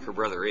who the weaker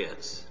brother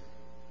is.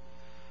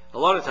 A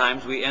lot of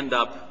times we end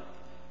up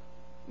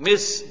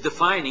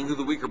misdefining who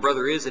the weaker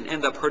brother is and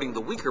end up hurting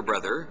the weaker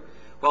brother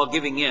while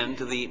giving in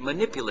to the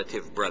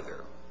manipulative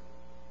brother.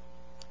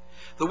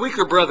 The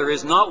weaker brother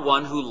is not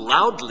one who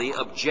loudly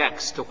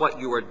objects to what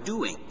you are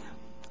doing.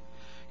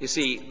 You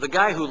see, the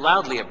guy who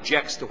loudly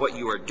objects to what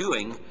you are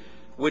doing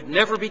would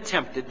never be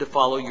tempted to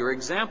follow your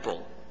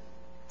example.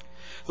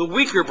 The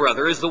weaker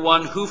brother is the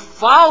one who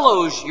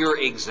follows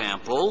your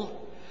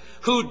example,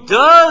 who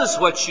does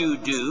what you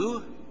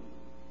do,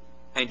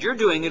 and you're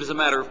doing it as a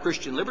matter of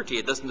Christian liberty.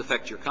 It doesn't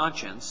affect your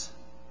conscience.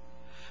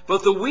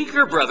 But the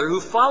weaker brother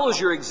who follows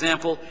your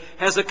example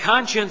has a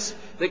conscience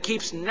that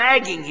keeps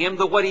nagging him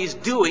that what he's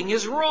doing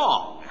is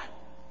wrong.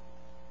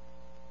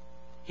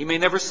 He may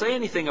never say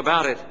anything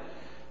about it,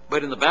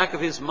 but in the back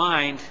of his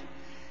mind,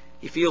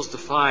 he feels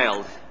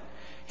defiled.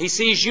 He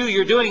sees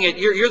you're doing it,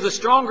 you're the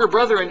stronger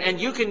brother,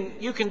 and you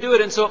can do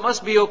it, and so it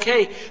must be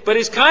okay. But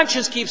his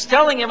conscience keeps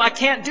telling him, I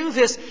can't do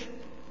this.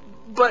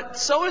 But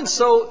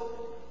so-and-so,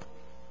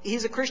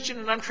 he's a Christian,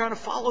 and I'm trying to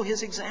follow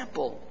his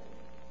example.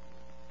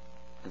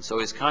 And so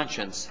his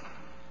conscience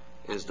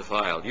is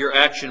defiled. Your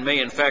action may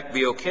in fact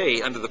be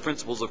okay under the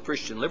principles of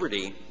Christian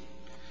liberty,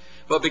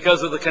 but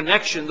because of the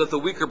connection that the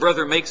weaker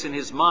brother makes in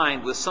his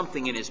mind with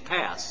something in his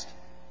past,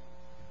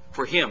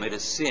 for him it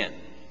is sin.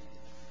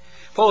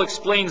 Paul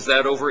explains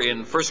that over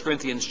in 1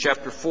 Corinthians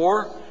chapter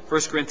 4,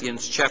 1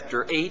 Corinthians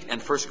chapter 8,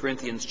 and 1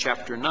 Corinthians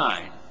chapter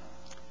 9.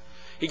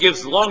 He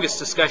gives the longest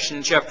discussion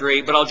in chapter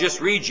 8, but I'll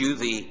just read you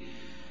the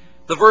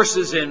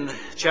verses in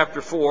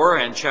chapter 4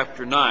 and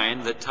chapter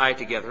 9 that tie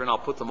together, and I'll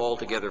put them all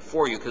together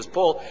for you, because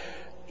Paul,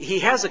 he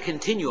has a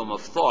continuum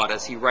of thought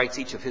as he writes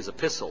each of his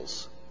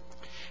epistles.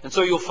 And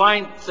so you'll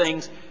find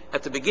things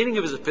at the beginning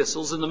of his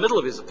epistles, in the middle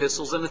of his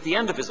epistles, and at the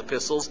end of his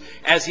epistles,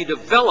 as he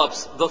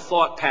develops the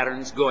thought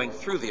patterns going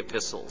through the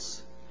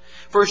epistles.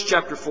 First,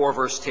 chapter 4,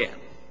 verse 10.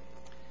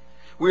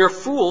 We are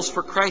fools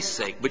for Christ's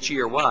sake, but ye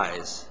are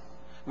wise.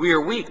 We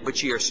are weak,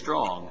 but ye are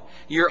strong.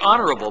 Ye are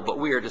honorable, but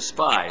we are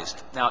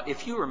despised. Now,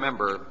 if you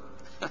remember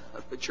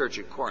the church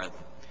at Corinth,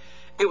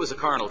 it was a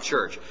carnal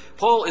church.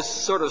 Paul is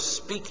sort of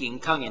speaking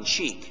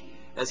tongue-in-cheek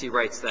as he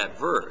writes that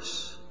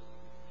verse.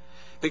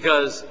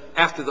 Because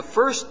after the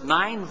first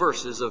 9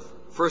 verses of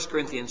 1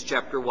 Corinthians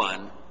chapter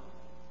 1,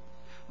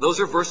 those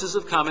are verses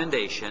of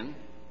commendation,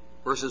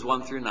 verses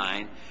 1 through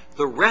 9.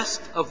 The rest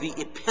of the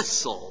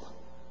epistle,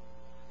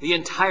 the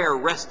entire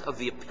rest of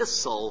the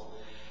epistle,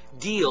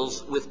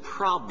 deals with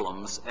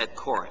problems at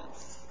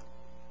Corinth.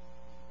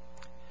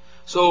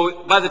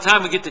 So by the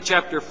time we get to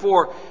chapter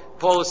 4,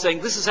 Paul is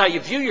saying, this is how you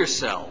view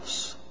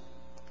yourselves.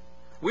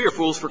 We are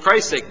fools for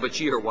Christ's sake, but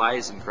ye are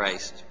wise in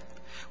Christ.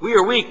 We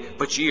are weak,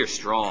 but ye are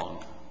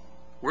strong.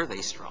 Were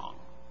they strong?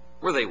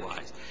 Were they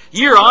wise?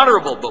 Ye are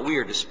honorable, but we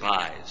are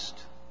despised.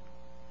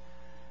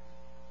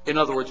 In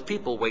other words,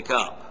 people wake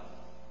up.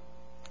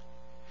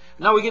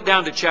 Now we get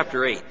down to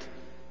chapter 8,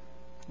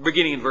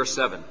 beginning in verse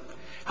 7.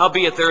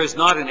 Howbeit there is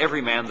not in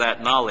every man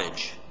that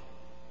knowledge,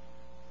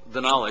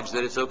 the knowledge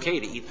that it's okay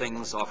to eat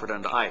things offered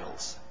unto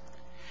idols.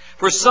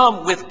 For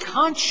some with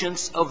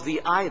conscience of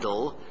the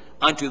idol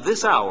unto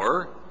this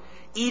hour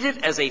eat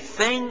it as a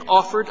thing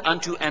offered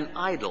unto an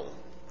idol,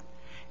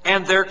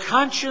 and their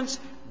conscience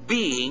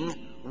being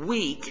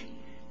weak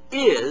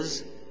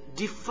is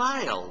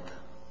defiled.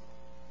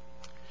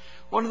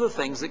 One of the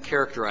things that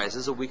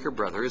characterizes a weaker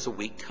brother is a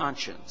weak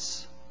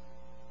conscience.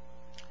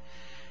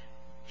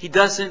 He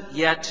doesn't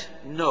yet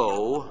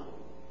know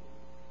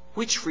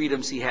which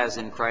freedoms he has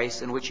in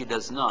Christ and which he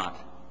does not,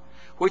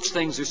 which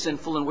things are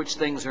sinful and which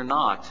things are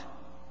not.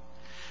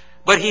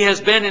 But he has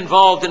been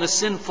involved in a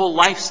sinful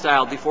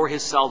lifestyle before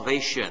his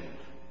salvation.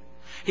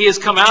 He has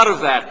come out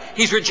of that.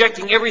 He's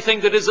rejecting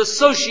everything that is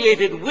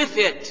associated with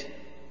it.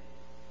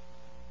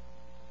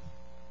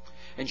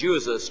 And you,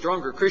 as a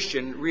stronger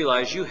Christian,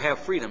 realize you have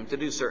freedom to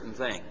do certain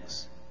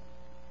things.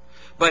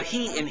 But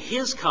he, in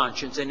his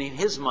conscience and in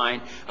his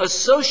mind,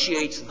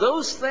 associates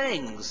those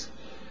things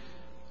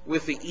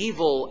with the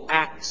evil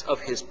acts of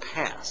his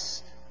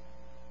past.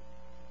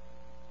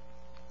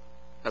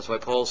 That's why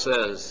Paul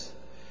says,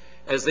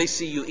 as they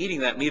see you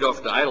eating that meat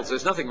offered to idols,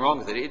 there's nothing wrong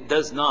with it. It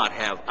does not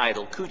have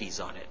idol cooties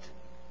on it.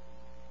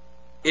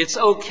 It's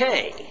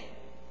okay.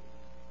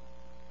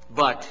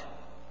 But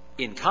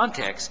in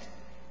context,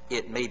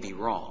 it may be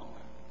wrong.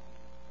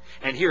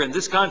 And here in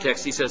this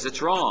context, he says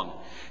it's wrong.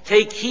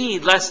 Take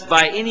heed lest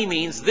by any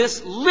means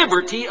this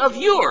liberty of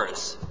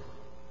yours.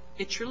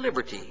 It's your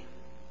liberty.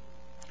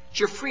 It's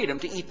your freedom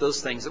to eat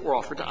those things that were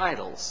offered to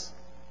idols.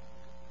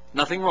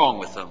 Nothing wrong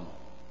with them.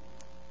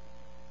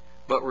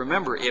 But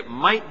remember, it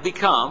might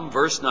become,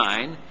 verse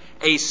 9,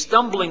 a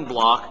stumbling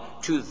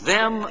block to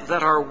them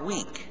that are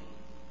weak.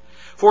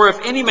 For if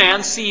any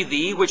man see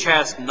thee which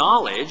hast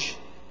knowledge,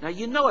 now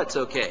you know it's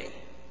okay.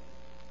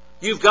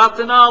 You've got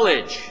the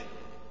knowledge.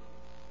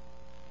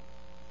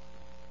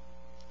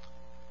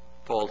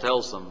 Paul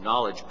tells them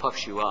knowledge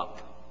puffs you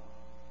up.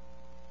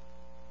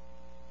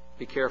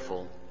 Be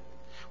careful.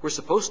 We're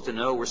supposed to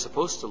know, we're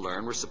supposed to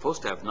learn, we're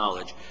supposed to have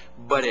knowledge,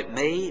 but it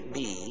may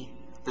be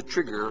the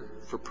trigger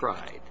for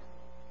pride.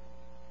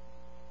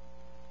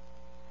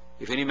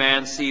 If any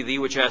man see thee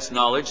which hast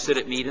knowledge sit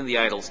at meat in the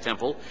idol's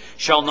temple,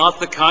 shall not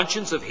the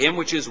conscience of him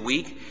which is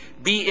weak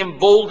be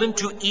emboldened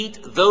to eat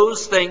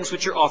those things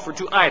which are offered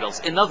to idols?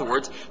 In other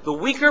words, the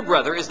weaker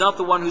brother is not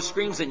the one who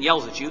screams and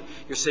yells at you.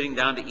 You're sitting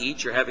down to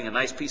eat, you're having a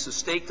nice piece of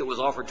steak that was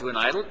offered to an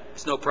idol.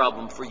 It's no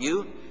problem for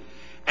you.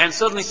 And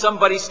suddenly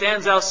somebody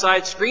stands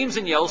outside, screams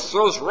and yells,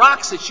 throws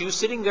rocks at you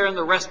sitting there in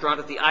the restaurant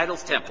at the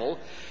idol's temple,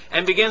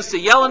 and begins to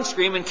yell and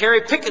scream and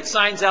carry picket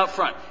signs out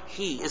front.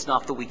 He is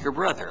not the weaker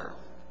brother.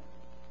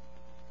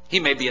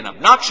 He may be an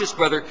obnoxious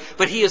brother,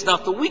 but he is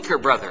not the weaker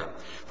brother.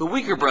 The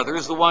weaker brother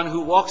is the one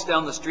who walks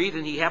down the street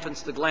and he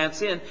happens to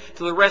glance in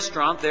to the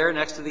restaurant there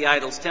next to the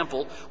idol's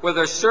temple where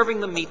they're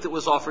serving the meat that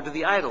was offered to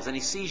the idols. And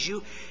he sees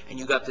you and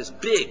you got this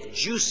big,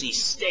 juicy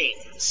steak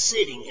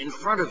sitting in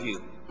front of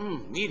you.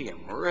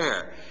 Medium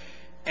rare.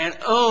 And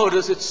oh,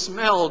 does it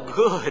smell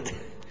good.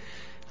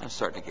 I'm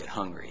starting to get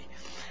hungry.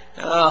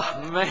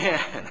 Oh,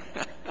 man.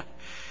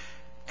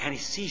 And he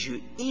sees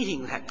you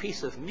eating that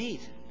piece of meat.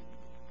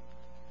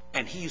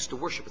 And he used to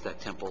worship at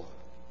that temple.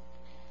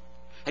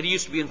 And he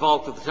used to be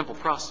involved with the temple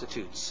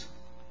prostitutes.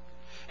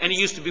 And he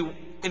used to be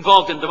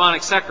involved in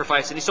demonic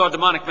sacrifice. And he saw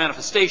demonic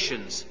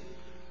manifestations.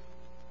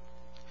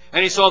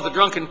 And he saw the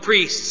drunken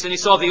priests. And he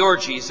saw the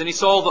orgies. And he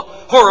saw all the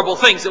horrible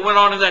things that went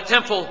on in that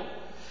temple.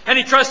 And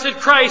he trusted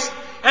Christ.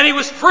 And he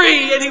was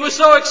free. And he was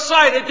so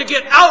excited to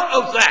get out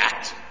of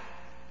that.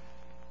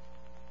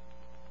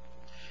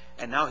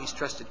 And now he's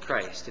trusted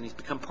Christ. And he's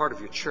become part of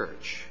your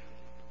church.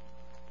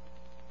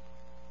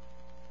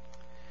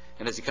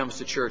 And as he comes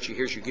to church, he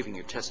hears you giving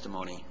your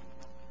testimony.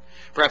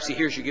 Perhaps he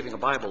hears you giving a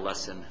Bible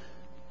lesson.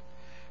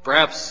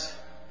 Perhaps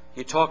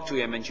you talk to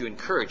him and you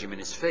encourage him in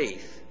his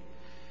faith.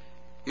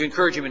 You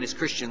encourage him in his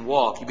Christian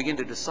walk. You begin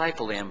to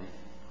disciple him.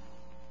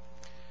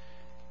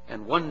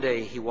 And one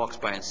day he walks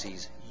by and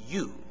sees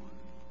you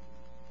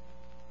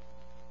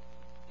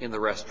in the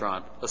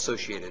restaurant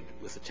associated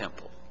with the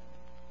temple.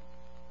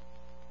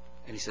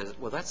 And he says,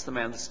 well, that's the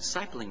man that's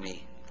discipling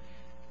me.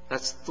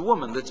 That's the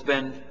woman that's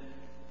been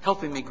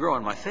helping me grow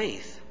in my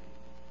faith.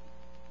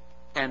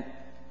 And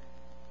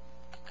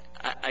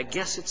I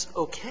guess it's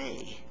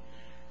okay.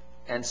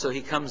 And so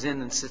he comes in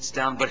and sits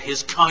down, but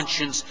his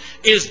conscience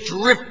is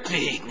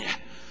dripping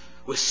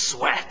with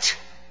sweat.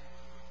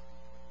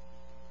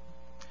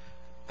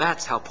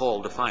 That's how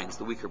Paul defines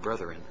the weaker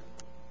brethren.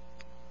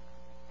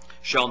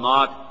 Shall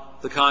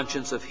not the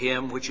conscience of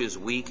him which is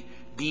weak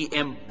be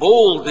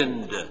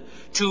emboldened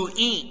to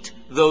eat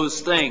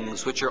those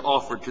things which are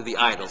offered to the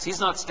idols? He's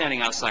not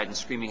standing outside and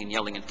screaming and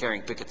yelling and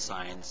carrying picket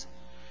signs.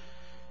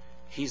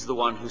 He's the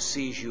one who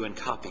sees you and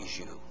copies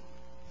you.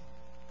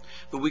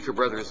 The weaker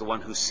brother is the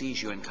one who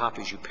sees you and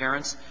copies you.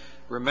 Parents,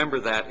 remember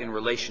that in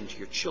relation to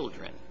your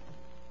children.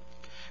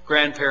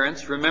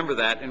 Grandparents, remember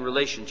that in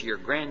relation to your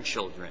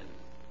grandchildren.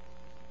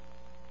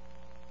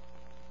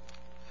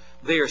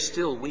 They are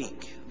still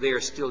weak. They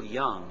are still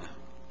young.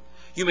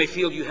 You may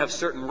feel you have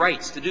certain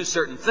rights to do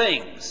certain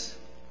things.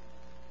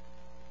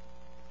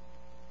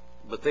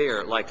 But they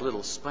are like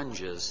little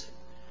sponges.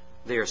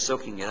 They are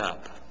soaking it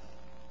up.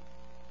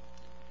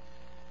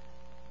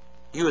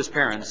 You as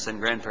parents and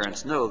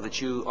grandparents know that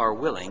you are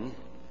willing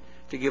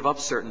to give up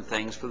certain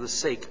things for the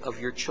sake of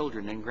your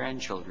children and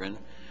grandchildren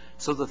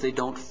so that they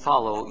don't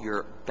follow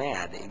your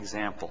bad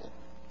example.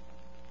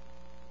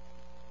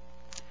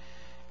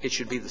 It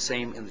should be the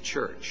same in the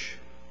church.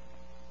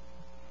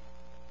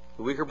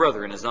 The weaker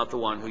brethren is not the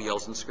one who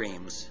yells and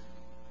screams,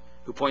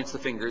 who points the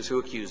fingers, who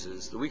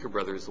accuses. The weaker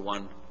brother is the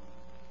one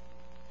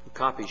who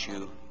copies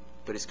you,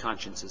 but his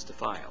conscience is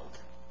defiled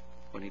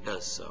when he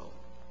does so.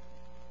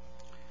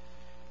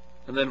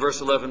 And then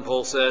verse 11,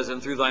 Paul says,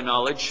 and through thy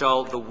knowledge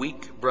shall the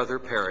weak brother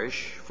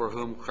perish, for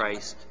whom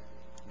Christ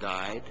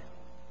died.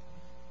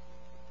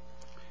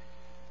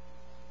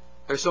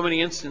 There are so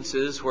many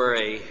instances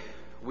where a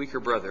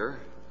weaker brother,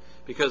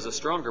 because a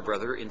stronger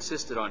brother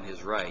insisted on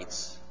his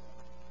rights,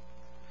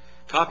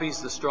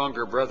 copies the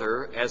stronger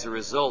brother, as a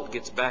result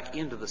gets back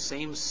into the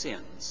same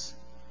sins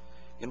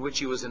in which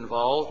he was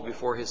involved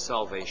before his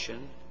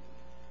salvation,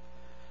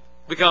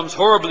 becomes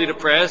horribly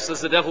depressed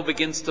as the devil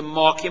begins to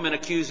mock him and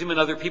accuse him, and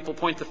other people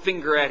point the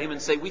finger at him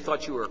and say, we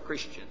thought you were a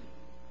Christian.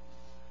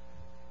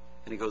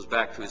 And he goes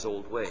back to his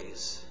old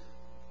ways.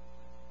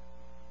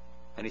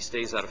 And he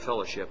stays out of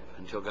fellowship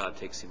until God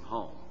takes him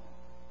home.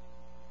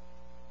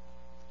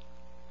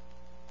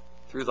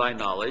 Through thy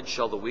knowledge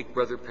shall the weak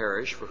brother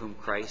perish, for whom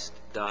Christ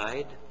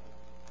died.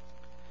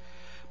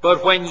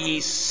 But when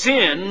ye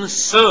sin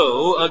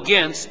so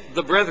against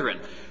the brethren.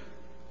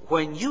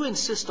 When you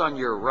insist on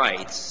your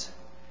rights,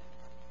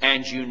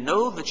 and you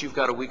know that you've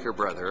got a weaker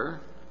brother,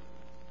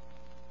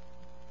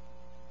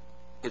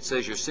 it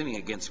says you're sinning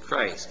against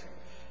Christ.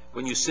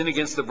 When you sin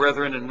against the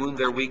brethren and wound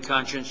their weak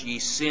conscience, ye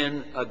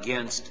sin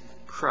against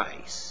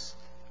Christ.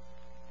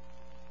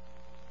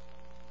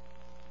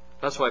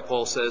 That's why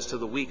Paul says, to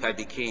the weak I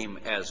became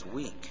as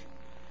weak,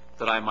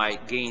 that I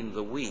might gain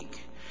the weak.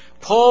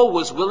 Paul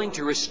was willing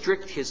to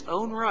restrict his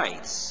own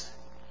rights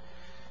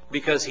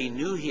because he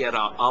knew he had an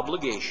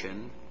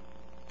obligation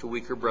to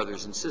weaker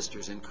brothers and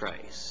sisters in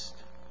Christ.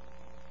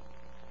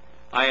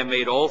 I am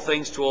made all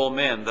things to all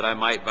men, that I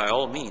might by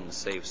all means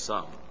save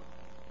some.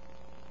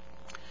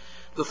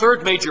 The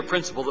third major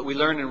principle that we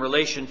learn in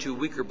relation to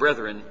weaker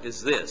brethren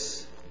is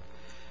this.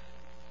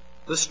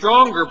 The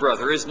stronger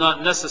brother is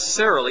not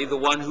necessarily the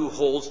one who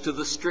holds to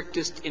the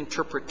strictest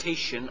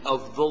interpretation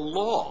of the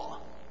law.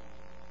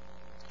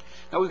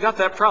 Now, we've got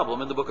that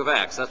problem in the book of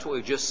Acts. That's what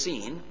we've just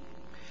seen.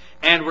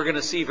 And we're going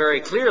to see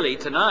very clearly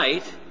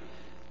tonight,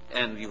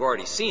 and you've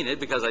already seen it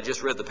because I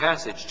just read the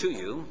passage to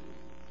you,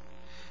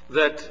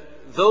 that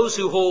those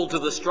who hold to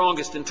the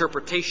strongest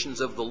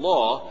interpretations of the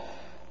law,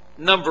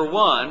 number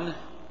one,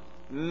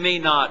 may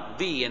not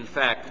be, in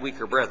fact,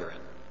 weaker brethren.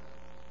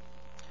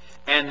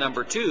 And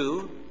number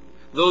two,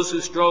 those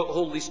who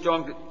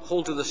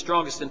hold to the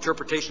strongest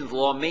interpretation of the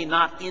law may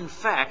not, in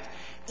fact,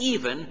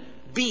 even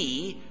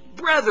be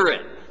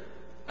brethren.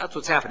 That's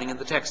what's happening in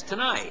the text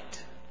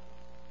tonight.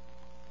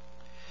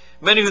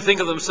 Many who think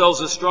of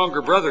themselves as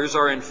stronger brothers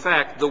are, in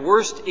fact, the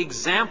worst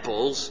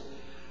examples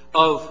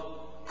of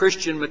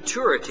Christian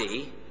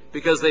maturity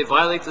because they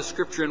violate the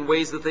Scripture in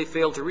ways that they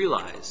fail to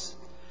realize.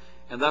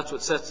 And that's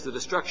what sets the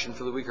destruction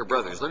for the weaker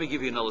brothers. Let me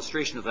give you an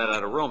illustration of that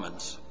out of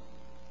Romans.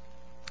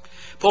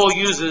 Paul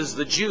uses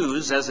the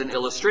Jews as an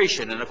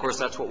illustration, and of course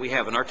that's what we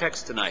have in our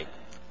text tonight.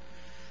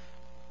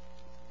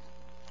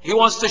 He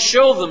wants to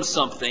show them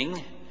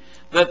something,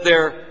 that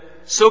their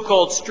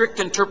so-called strict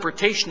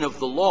interpretation of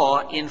the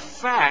law, in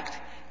fact,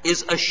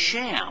 is a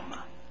sham.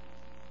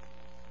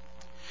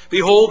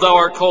 Behold, thou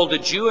art called a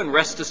Jew, and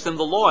restest in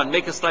the law, and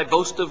makest thy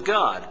boast of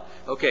God.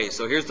 Okay,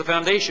 so here's the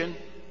foundation.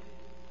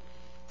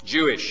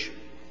 Jewish.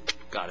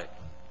 Got it.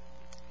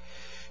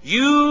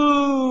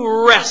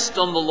 You rest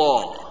on the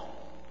law.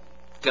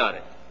 Got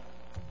it.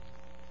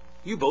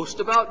 You boast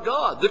about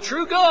God, the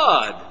true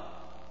God.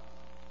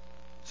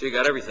 So you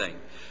got everything.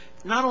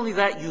 Not only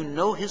that, you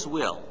know His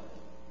will.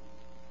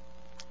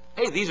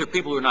 Hey, these are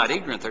people who are not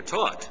ignorant, they're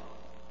taught.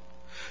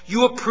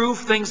 You approve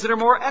things that are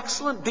more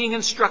excellent, being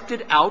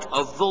instructed out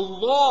of the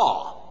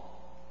law.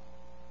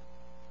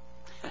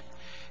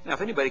 Now,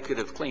 if anybody could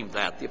have claimed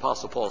that, the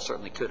Apostle Paul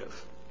certainly could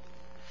have.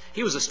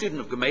 He was a student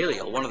of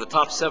Gamaliel, one of the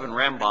top 7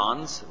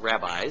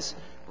 rabbis.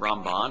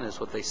 Ramban is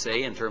what they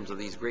say in terms of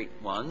these great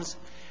ones,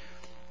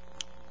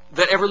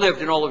 that ever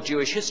lived in all of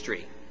Jewish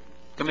history.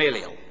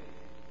 Gamaliel.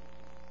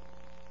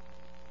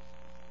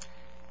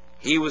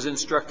 He was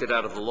instructed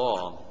out of the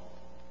law.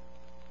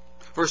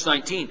 Verse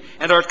 19,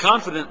 and art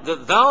confident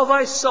that thou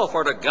thyself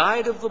art a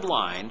guide of the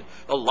blind,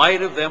 a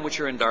light of them which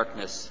are in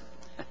darkness.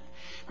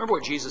 Remember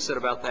what Jesus said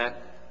about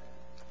that?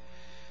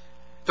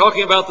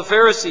 Talking about the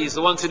Pharisees,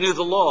 the ones who knew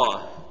the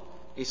law.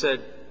 He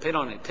said, pay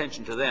no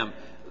attention to them.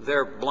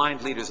 They're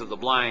blind leaders of the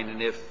blind,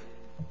 and if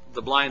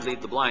the blind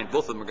lead the blind,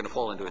 both of them are going to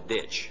fall into a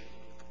ditch.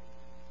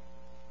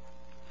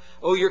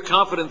 Oh, you're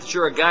confident that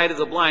you're a guide of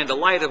the blind, a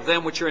light of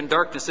them which are in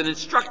darkness, an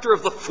instructor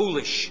of the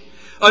foolish,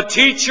 a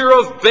teacher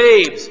of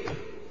babes.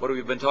 What have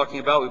we been talking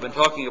about? We've been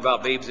talking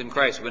about babes in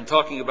Christ. We've been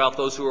talking about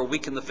those who are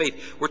weak in the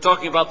faith. We're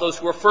talking about those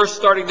who are first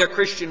starting their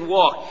Christian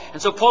walk.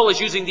 And so Paul is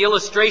using the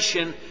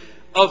illustration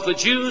of the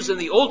Jews in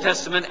the Old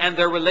Testament and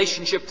their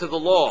relationship to the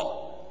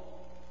law,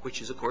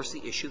 which is, of course,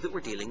 the issue that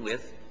we're dealing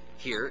with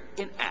here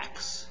in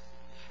Acts.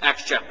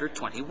 Acts chapter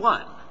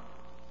 21,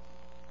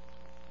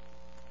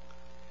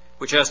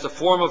 which has the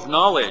form of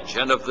knowledge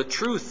and of the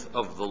truth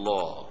of the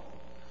law.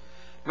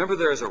 Remember,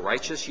 there is a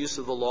righteous use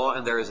of the law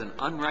and there is an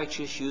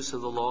unrighteous use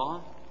of the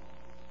law.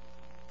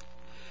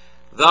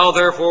 Thou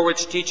therefore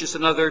which teachest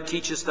another,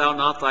 teachest thou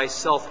not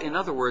thyself? In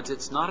other words,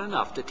 it's not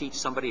enough to teach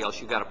somebody else.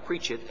 You've got to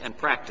preach it and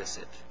practice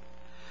it.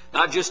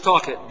 Not just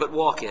talk it, but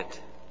walk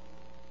it.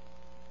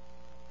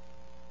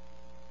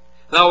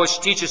 Thou which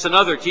teachest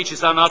another,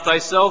 teachest thou not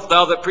thyself?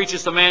 Thou that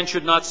preachest a man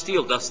should not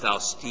steal, dost thou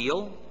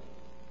steal?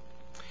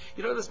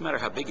 You know, it doesn't matter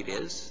how big it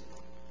is.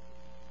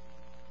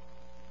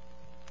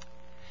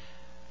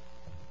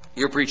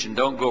 You're preaching,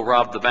 don't go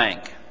rob the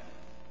bank.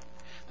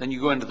 Then you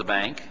go into the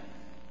bank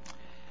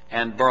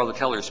and borrow the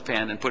teller's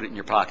pen and put it in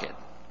your pocket.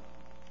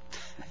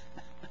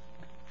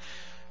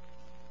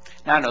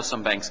 Now, I know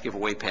some banks give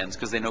away pens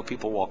because they know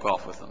people walk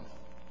off with them.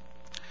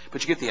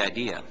 But you get the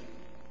idea.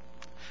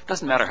 It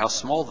doesn't matter how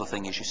small the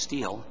thing is you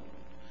steal.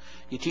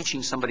 You're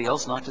teaching somebody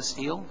else not to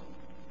steal,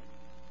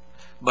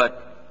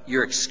 but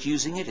you're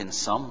excusing it in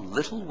some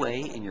little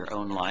way in your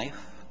own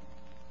life.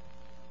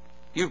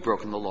 You've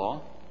broken the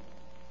law.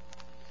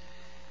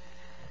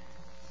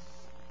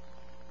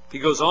 He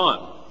goes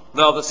on.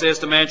 Thou that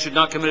sayest a man should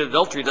not commit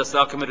adultery, dost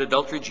thou commit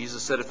adultery?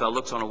 Jesus said, if thou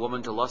lookest on a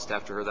woman to lust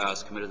after her, thou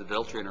hast committed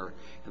adultery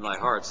in thy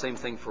heart. Same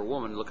thing for a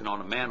woman looking on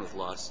a man with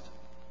lust.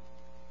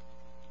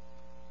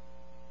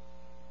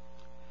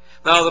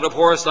 Thou that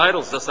abhorrest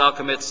idols, dost thou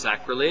commit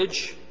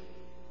sacrilege?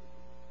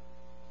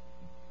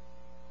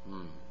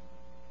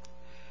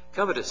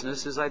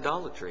 Covetousness is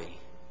idolatry.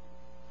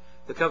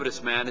 The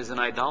covetous man is an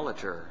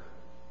idolater.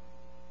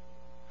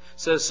 It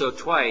says so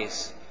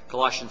twice,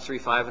 Colossians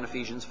 3:5 and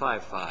Ephesians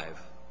 5:5.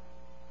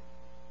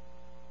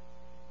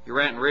 You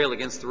rant and rail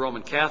against the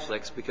Roman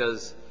Catholics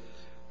because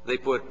they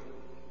put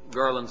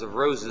garlands of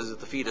roses at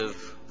the feet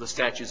of the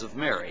statues of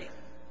Mary.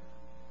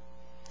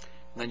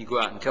 And then you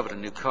go out and covet a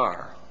new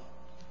car.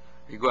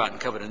 You go out and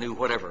covet a new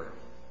whatever.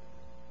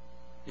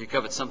 You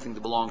covet something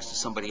that belongs to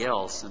somebody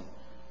else. And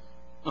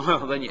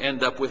well, then you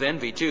end up with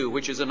envy too,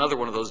 which is another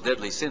one of those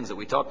deadly sins that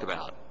we talked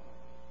about.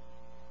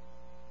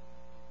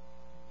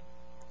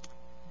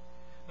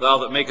 Thou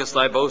that makest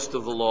thy boast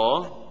of the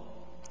law,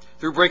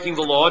 through breaking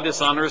the law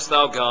dishonorest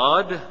thou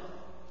God.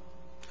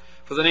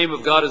 For the name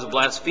of God is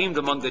blasphemed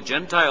among the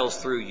Gentiles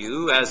through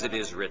you, as it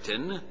is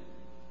written.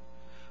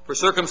 For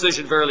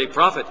circumcision verily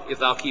profit, if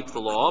thou keep the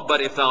law,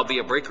 but if thou be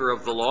a breaker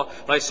of the law,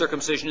 thy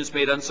circumcision is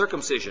made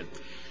uncircumcision.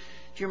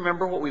 Do you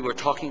remember what we were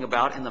talking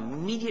about in the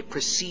immediate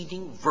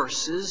preceding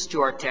verses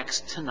to our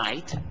text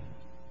tonight?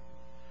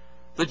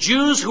 The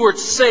Jews who were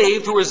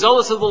saved, who were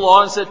zealous of the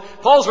law, and said,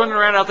 Paul's running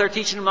around out there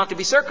teaching them not to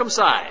be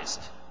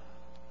circumcised.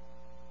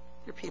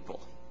 Your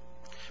people.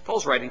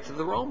 Paul's writing to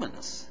the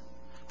Romans,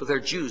 but they're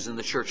Jews in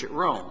the church at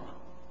Rome.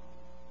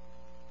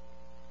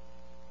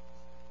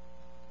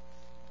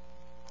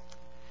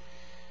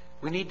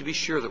 We need to be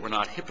sure that we're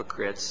not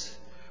hypocrites,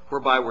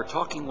 whereby we're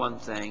talking one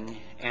thing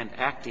and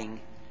acting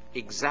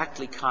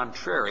exactly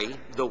contrary,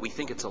 though we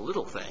think it's a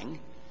little thing,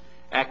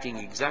 acting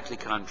exactly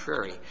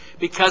contrary,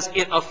 because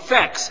it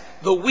affects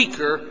the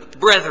weaker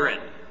brethren.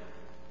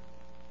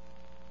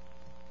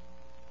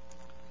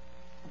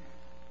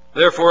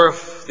 Therefore,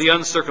 if the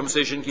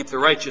uncircumcision keep the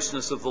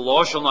righteousness of the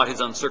law, shall not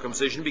his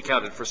uncircumcision be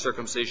counted for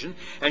circumcision?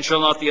 And shall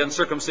not the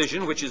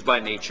uncircumcision, which is by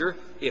nature,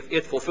 if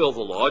it fulfill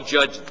the law,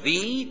 judge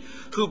thee,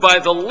 who by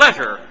the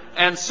letter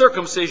and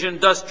circumcision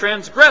dost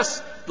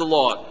transgress the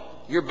law?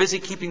 You're busy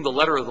keeping the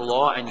letter of the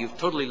law, and you've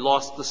totally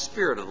lost the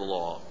spirit of the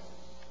law.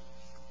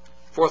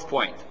 Fourth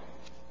point.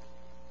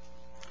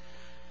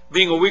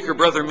 Being a weaker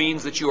brother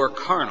means that you are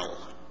carnal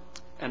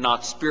and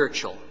not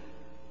spiritual.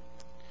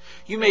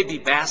 You may be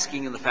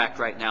basking in the fact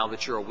right now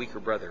that you're a weaker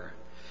brother.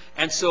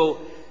 And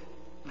so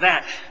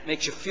that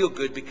makes you feel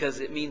good because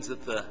it means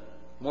that the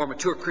more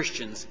mature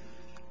Christians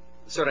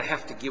sort of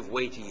have to give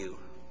way to you.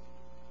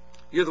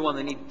 You're the one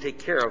they need to take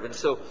care of. And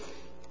so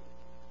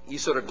you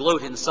sort of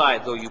gloat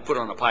inside, though you put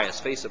on a pious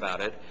face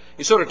about it.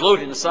 You sort of gloat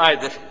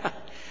inside that,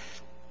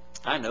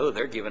 I know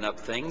they're giving up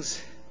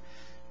things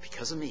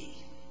because of me.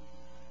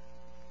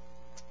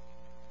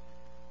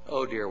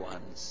 Oh, dear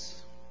ones.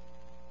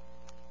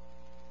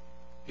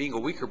 Being a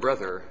weaker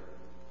brother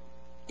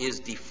is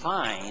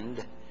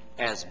defined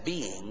as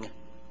being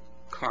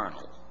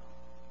carnal.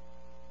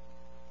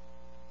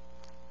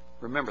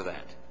 Remember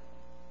that.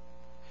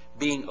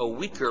 Being a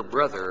weaker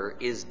brother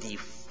is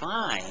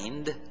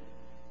defined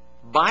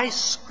by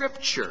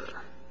Scripture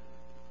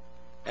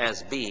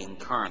as being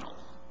carnal.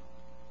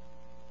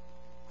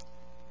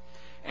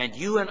 And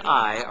you and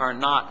I are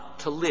not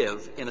to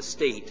live in a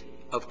state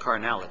of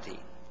carnality.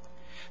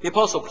 The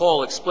Apostle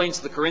Paul explains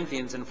to the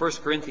Corinthians in 1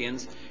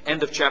 Corinthians,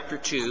 end of chapter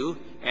 2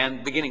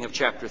 and beginning of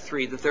chapter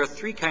 3, that there are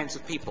three kinds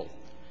of people,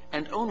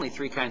 and only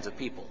three kinds of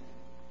people.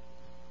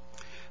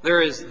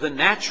 There is the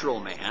natural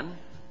man.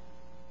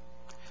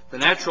 The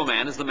natural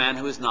man is the man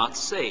who is not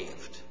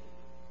saved.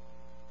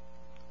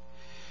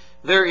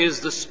 There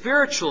is the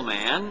spiritual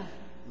man.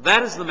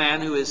 That is the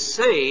man who is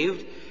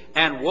saved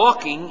and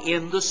walking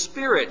in the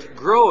Spirit,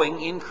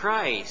 growing in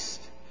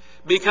Christ,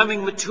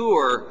 becoming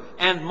mature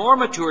and more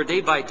mature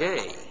day by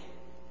day.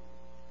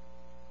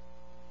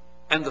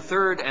 And the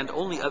third and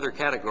only other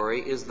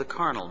category is the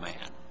carnal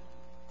man.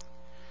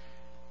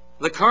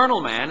 The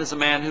carnal man is a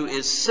man who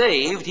is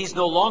saved. He's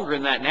no longer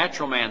in that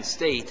natural man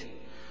state,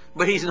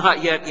 but he's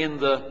not yet in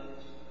the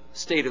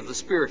state of the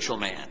spiritual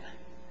man.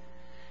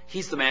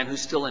 He's the man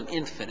who's still an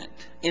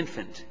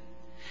infant.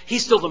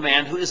 He's still the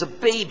man who is a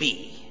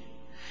baby.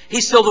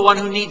 He's still the one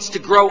who needs to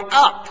grow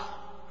up.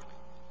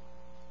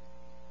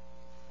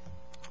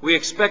 We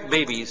expect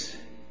babies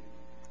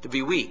to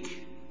be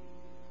weak.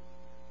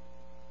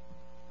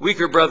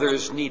 Weaker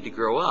brothers need to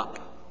grow up.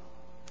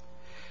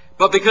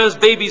 But because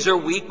babies are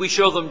weak, we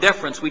show them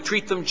deference. We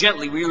treat them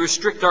gently. We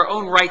restrict our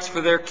own rights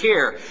for their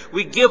care.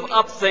 We give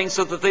up things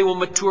so that they will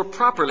mature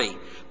properly.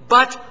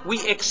 But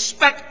we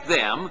expect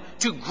them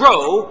to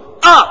grow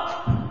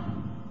up.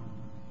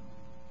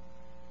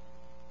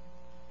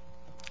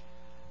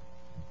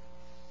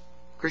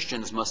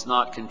 Christians must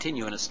not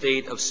continue in a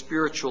state of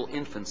spiritual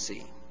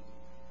infancy.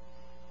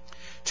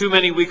 Too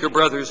many weaker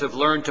brothers have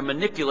learned to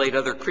manipulate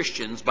other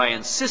Christians by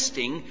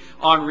insisting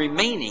on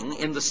remaining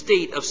in the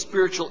state of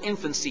spiritual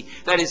infancy.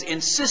 That is,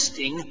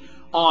 insisting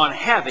on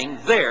having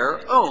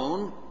their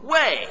own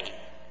way.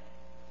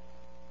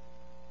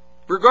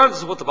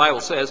 Regardless of what the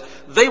Bible says,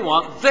 they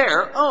want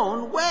their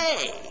own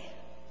way.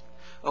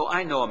 Oh,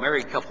 I know a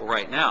married couple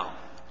right now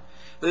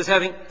that is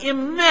having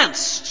immense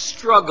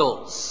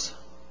struggles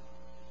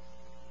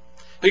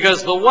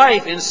because the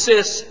wife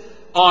insists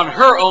on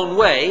her own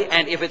way,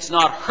 and if it's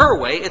not her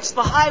way, it's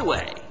the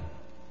highway.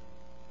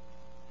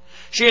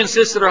 She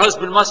insists that her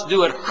husband must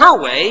do it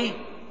her way,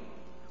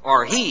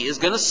 or he is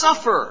going to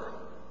suffer.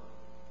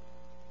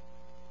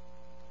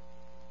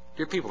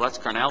 Dear people, that's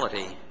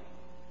carnality,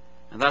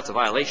 and that's a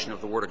violation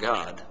of the Word of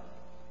God.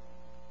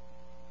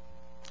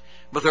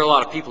 But there are a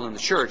lot of people in the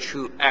church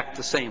who act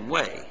the same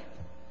way,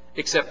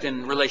 except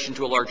in relation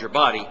to a larger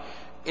body,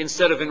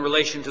 instead of in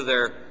relation to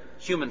their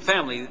human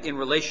family, in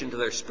relation to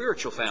their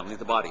spiritual family,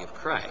 the body of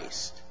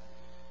Christ.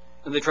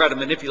 And they try to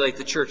manipulate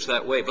the church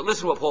that way. But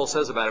listen to what Paul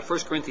says about it. 1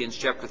 Corinthians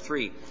chapter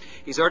 3.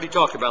 He's already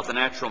talked about the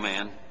natural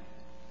man.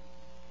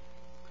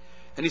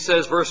 And he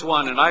says, verse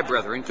 1, And I,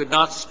 brethren, could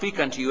not speak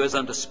unto you as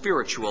unto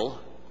spiritual,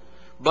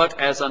 but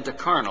as unto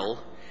carnal,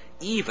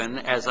 even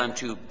as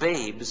unto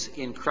babes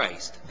in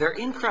Christ. They're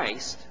in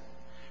Christ.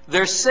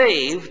 They're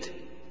saved,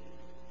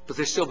 but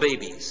they're still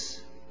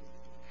babies.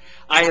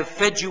 I have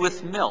fed you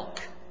with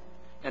milk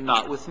and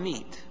not with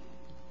meat.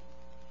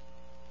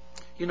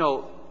 You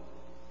know,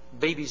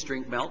 babies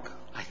drink milk.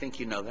 I think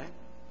you know that.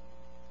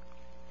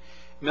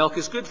 Milk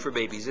is good for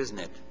babies, isn't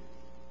it?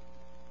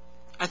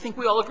 I think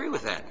we all agree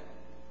with that.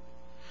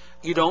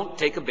 You don't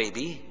take a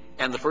baby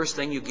and the first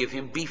thing you give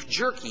him beef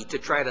jerky to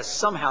try to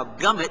somehow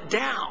gum it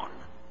down.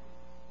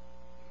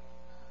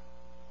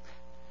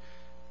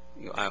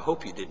 I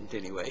hope you didn't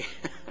anyway.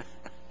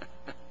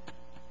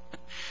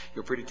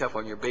 You're pretty tough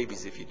on your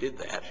babies if you did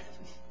that.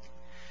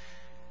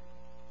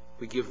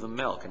 We give them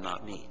milk and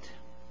not meat.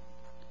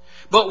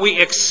 But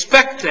we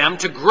expect them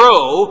to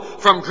grow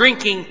from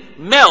drinking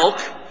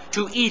milk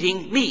to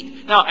eating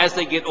meat. Now, as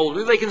they get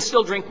older, they can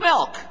still drink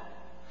milk.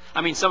 I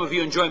mean, some of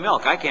you enjoy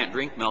milk. I can't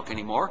drink milk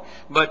anymore.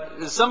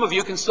 But some of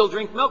you can still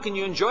drink milk and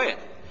you enjoy it.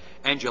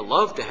 And you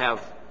love to have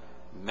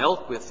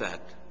milk with that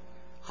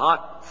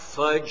hot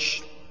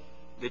fudge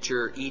that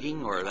you're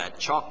eating, or that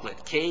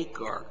chocolate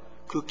cake, or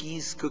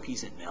cookies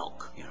and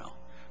milk, you know.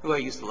 Oh, I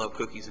used to love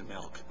cookies and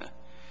milk.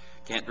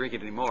 Can't drink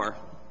it anymore.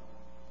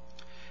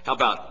 How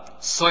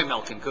about soy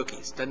milk and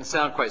cookies? Doesn't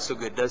sound quite so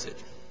good, does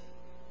it?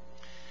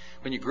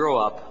 When you grow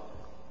up,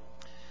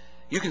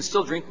 you can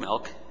still drink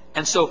milk.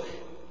 And so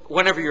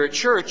whenever you're at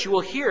church, you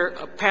will hear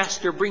a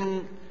pastor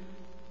bring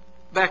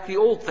back the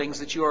old things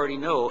that you already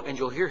know, and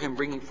you'll hear him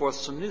bringing forth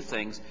some new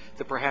things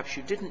that perhaps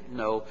you didn't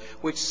know,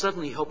 which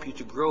suddenly help you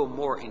to grow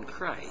more in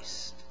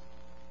Christ.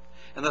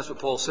 And that's what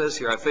Paul says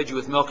here. I fed you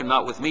with milk and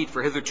not with meat,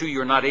 for hitherto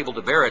you are not able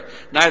to bear it,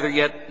 neither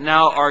yet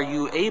now are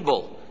you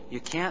able.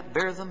 You can't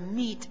bear the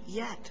meat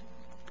yet.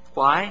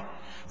 Why?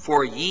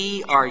 For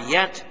ye are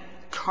yet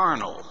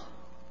carnal.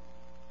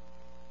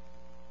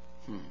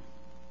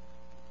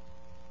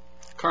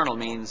 Carnal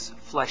means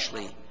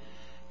fleshly.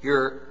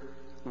 You're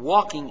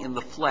walking in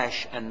the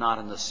flesh and not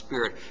in the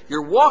spirit.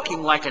 You're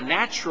walking like a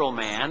natural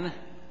man,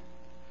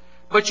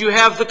 but you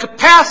have the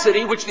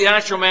capacity, which the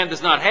natural man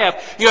does not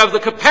have, you have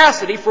the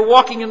capacity for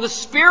walking in the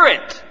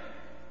spirit.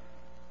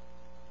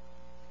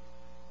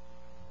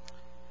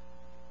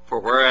 For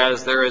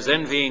whereas there is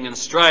envying and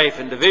strife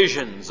and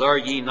divisions, are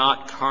ye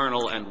not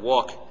carnal and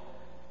walk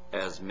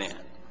as men?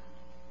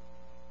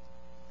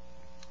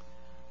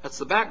 That's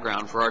the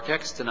background for our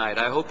text tonight.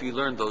 I hope you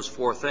learned those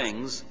four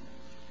things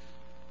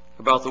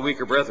about the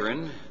weaker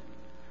brethren,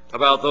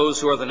 about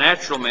those who are the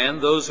natural man,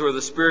 those who are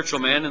the spiritual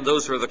man, and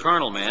those who are the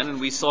carnal man.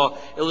 And we saw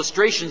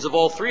illustrations of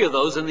all three of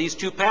those in these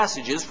two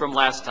passages from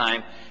last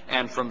time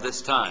and from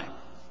this time.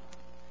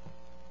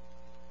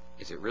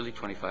 Is it really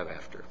 25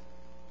 after?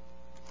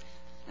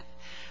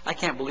 I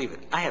can't believe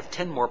it. I have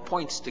 10 more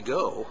points to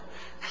go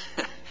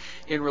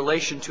in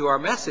relation to our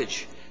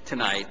message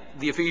tonight.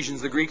 The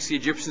Ephesians, the Greeks, the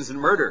Egyptians, and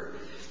murder.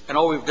 And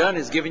all we've done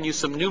is given you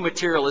some new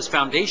material as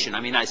foundation.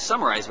 I mean, I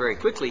summarize very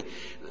quickly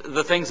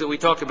the things that we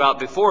talked about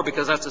before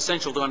because that's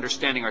essential to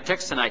understanding our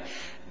text tonight.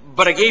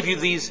 But I gave you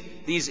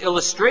these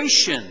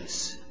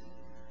illustrations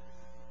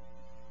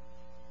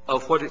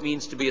of what it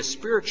means to be a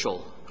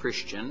spiritual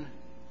Christian,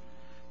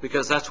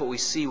 because that's what we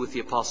see with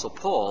the Apostle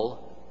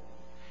Paul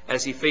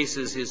as he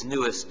faces his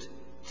newest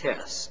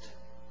test.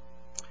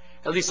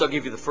 At least I'll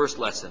give you the first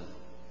lesson.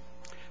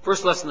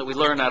 First lesson that we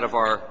learn out of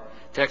our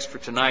text for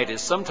tonight is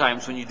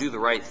sometimes when you do the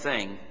right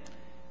thing,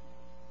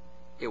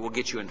 it will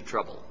get you into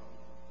trouble.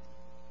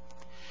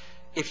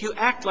 If you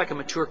act like a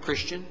mature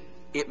Christian,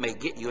 it may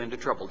get you into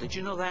trouble. Did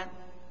you know that?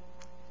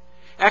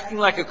 Acting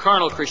like a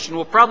carnal Christian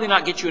will probably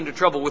not get you into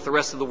trouble with the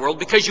rest of the world,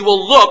 because you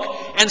will look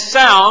and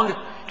sound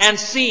and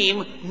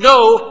seem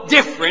no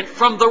different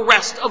from the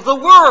rest of the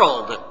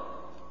world.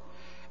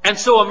 And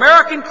so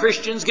American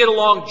Christians get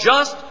along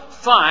just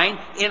fine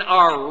in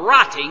our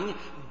rotting,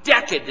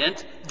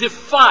 decadent,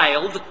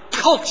 defiled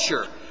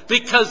culture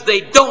because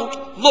they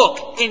don't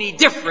look any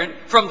different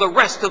from the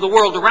rest of the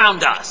world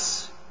around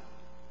us.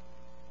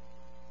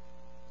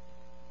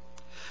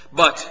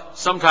 But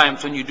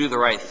sometimes when you do the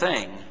right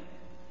thing,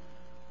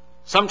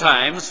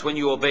 sometimes when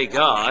you obey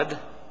God,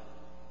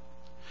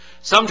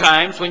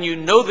 sometimes when you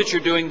know that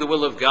you're doing the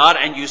will of God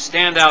and you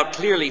stand out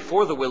clearly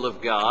for the will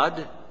of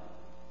God,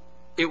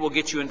 it will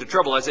get you into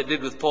trouble, as it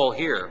did with Paul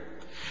here.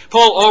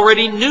 Paul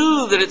already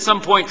knew that at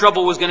some point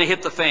trouble was going to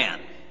hit the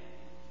fan.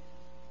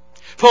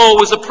 Paul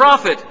was a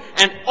prophet,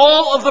 and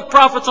all of the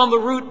prophets on the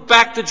route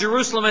back to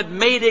Jerusalem had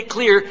made it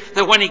clear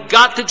that when he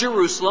got to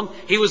Jerusalem,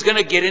 he was going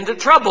to get into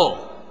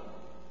trouble.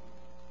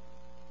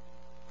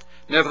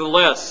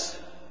 Nevertheless,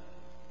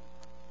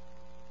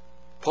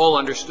 Paul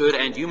understood,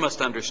 and you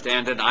must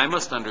understand, and I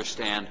must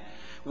understand,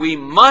 we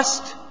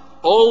must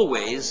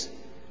always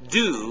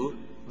do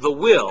the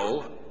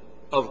will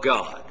of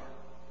God,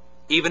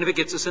 even if it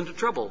gets us into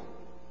trouble.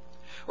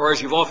 Or as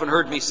you've often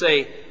heard me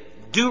say,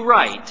 do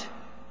right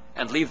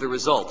and leave the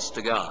results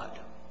to God.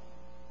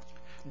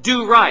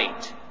 Do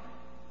right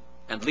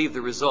and leave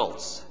the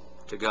results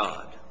to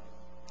God.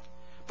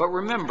 But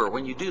remember,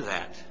 when you do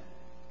that,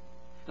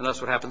 and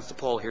that's what happens to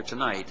Paul here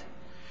tonight,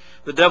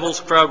 the devil's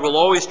crowd will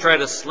always try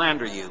to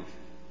slander you.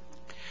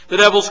 The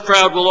devil's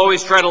crowd will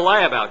always try to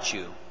lie about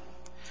you.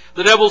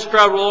 The devil's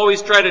crowd will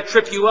always try to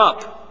trip you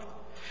up.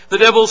 The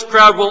devil's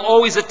crowd will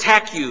always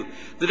attack you.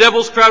 The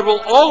devil's crowd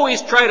will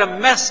always try to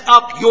mess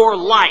up your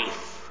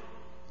life.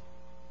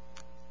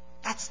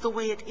 That's the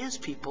way it is,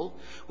 people.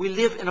 We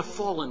live in a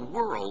fallen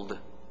world.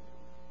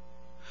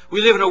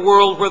 We live in a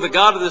world where the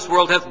God of this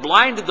world hath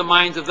blinded the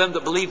minds of them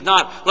that believe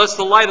not, lest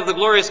the light of the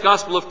glorious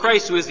gospel of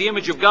Christ, who is the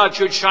image of God,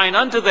 should shine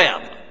unto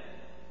them.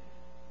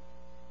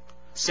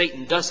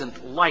 Satan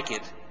doesn't like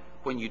it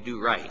when you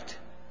do right,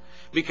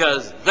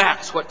 because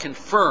that's what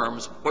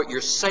confirms what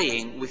you're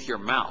saying with your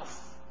mouth.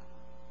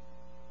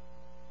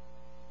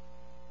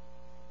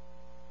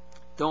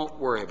 Don't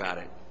worry about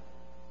it.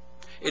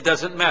 It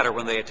doesn't matter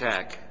when they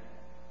attack.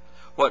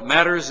 What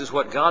matters is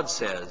what God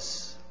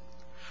says.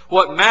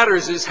 What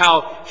matters is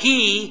how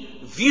He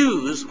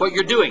views what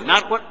you're doing,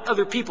 not what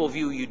other people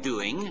view you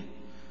doing.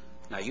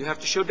 Now, you have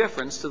to show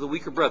deference to the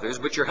weaker brothers,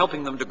 but you're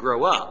helping them to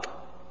grow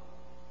up.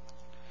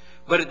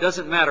 But it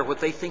doesn't matter what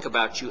they think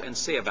about you and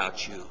say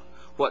about you.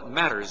 What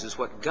matters is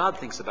what God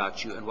thinks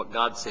about you and what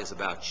God says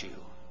about you.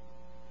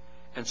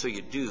 And so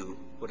you do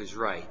what is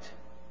right.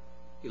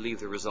 You leave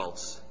the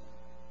results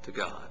to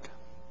God.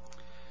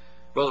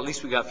 Well, at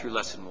least we got through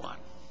lesson 1.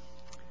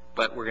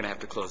 But we're going to have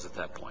to close at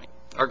that point.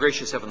 Our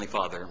gracious Heavenly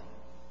Father,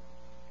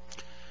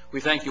 we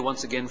thank you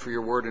once again for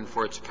your word and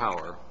for its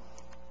power.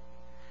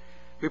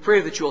 We pray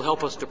that you will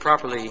help us to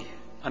properly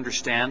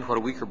understand what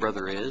a weaker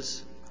brother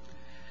is,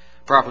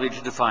 properly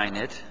to define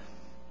it,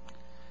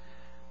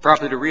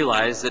 properly to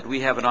realize that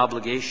we have an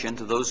obligation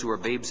to those who are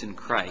babes in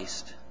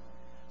Christ,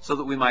 so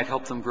that we might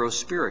help them grow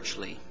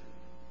spiritually.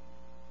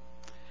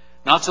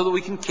 Not so that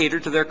we can cater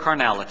to their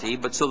carnality,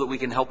 but so that we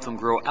can help them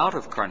grow out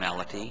of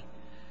carnality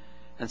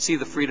and see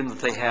the freedom that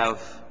they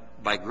have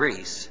by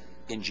grace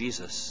in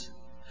Jesus.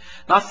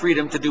 Not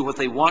freedom to do what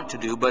they want to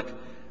do, but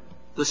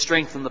the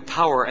strength and the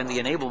power and the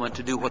enablement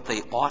to do what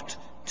they ought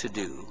to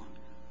do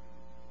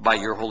by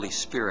your Holy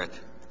Spirit,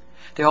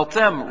 to help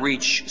them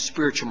reach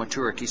spiritual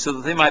maturity so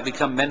that they might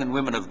become men and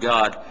women of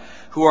God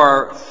who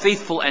are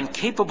faithful and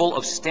capable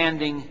of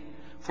standing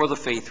for the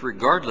faith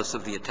regardless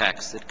of the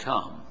attacks that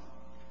come.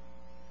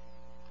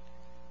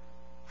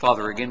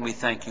 Father, again we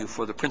thank you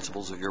for the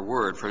principles of your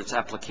word, for its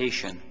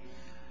application,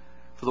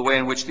 for the way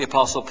in which the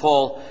Apostle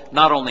Paul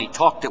not only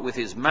talked it with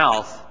his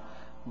mouth,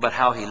 but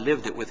how he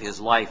lived it with his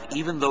life,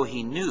 even though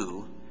he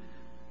knew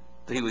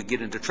that he would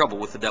get into trouble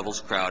with the devil's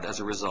crowd as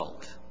a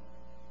result.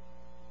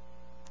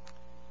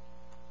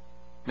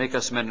 Make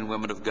us men and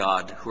women of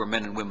God who are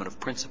men and women of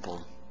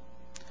principle,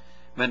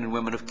 men and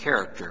women of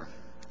character,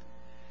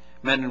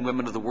 men and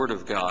women of the Word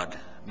of God,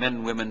 men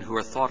and women who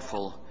are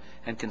thoughtful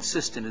and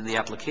consistent in the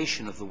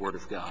application of the Word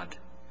of God,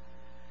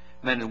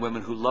 men and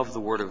women who love the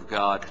Word of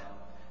God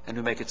and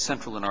who make it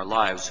central in our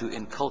lives, who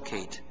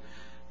inculcate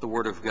the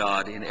Word of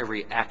God in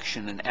every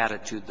action and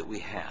attitude that we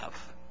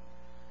have.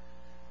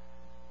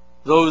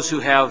 Those who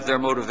have their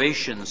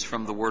motivations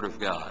from the Word of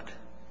God,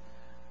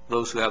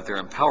 those who have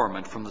their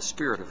empowerment from the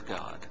Spirit of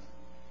God,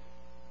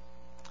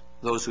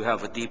 those who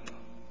have a deep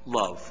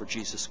love for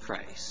Jesus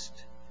Christ.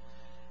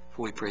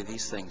 For we pray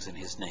these things in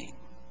His name.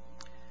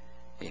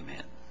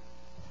 Amen.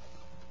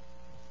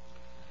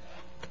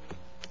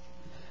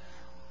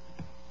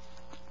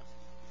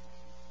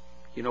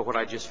 You know what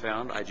I just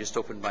found? I just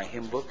opened my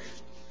hymn book.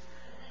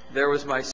 There was my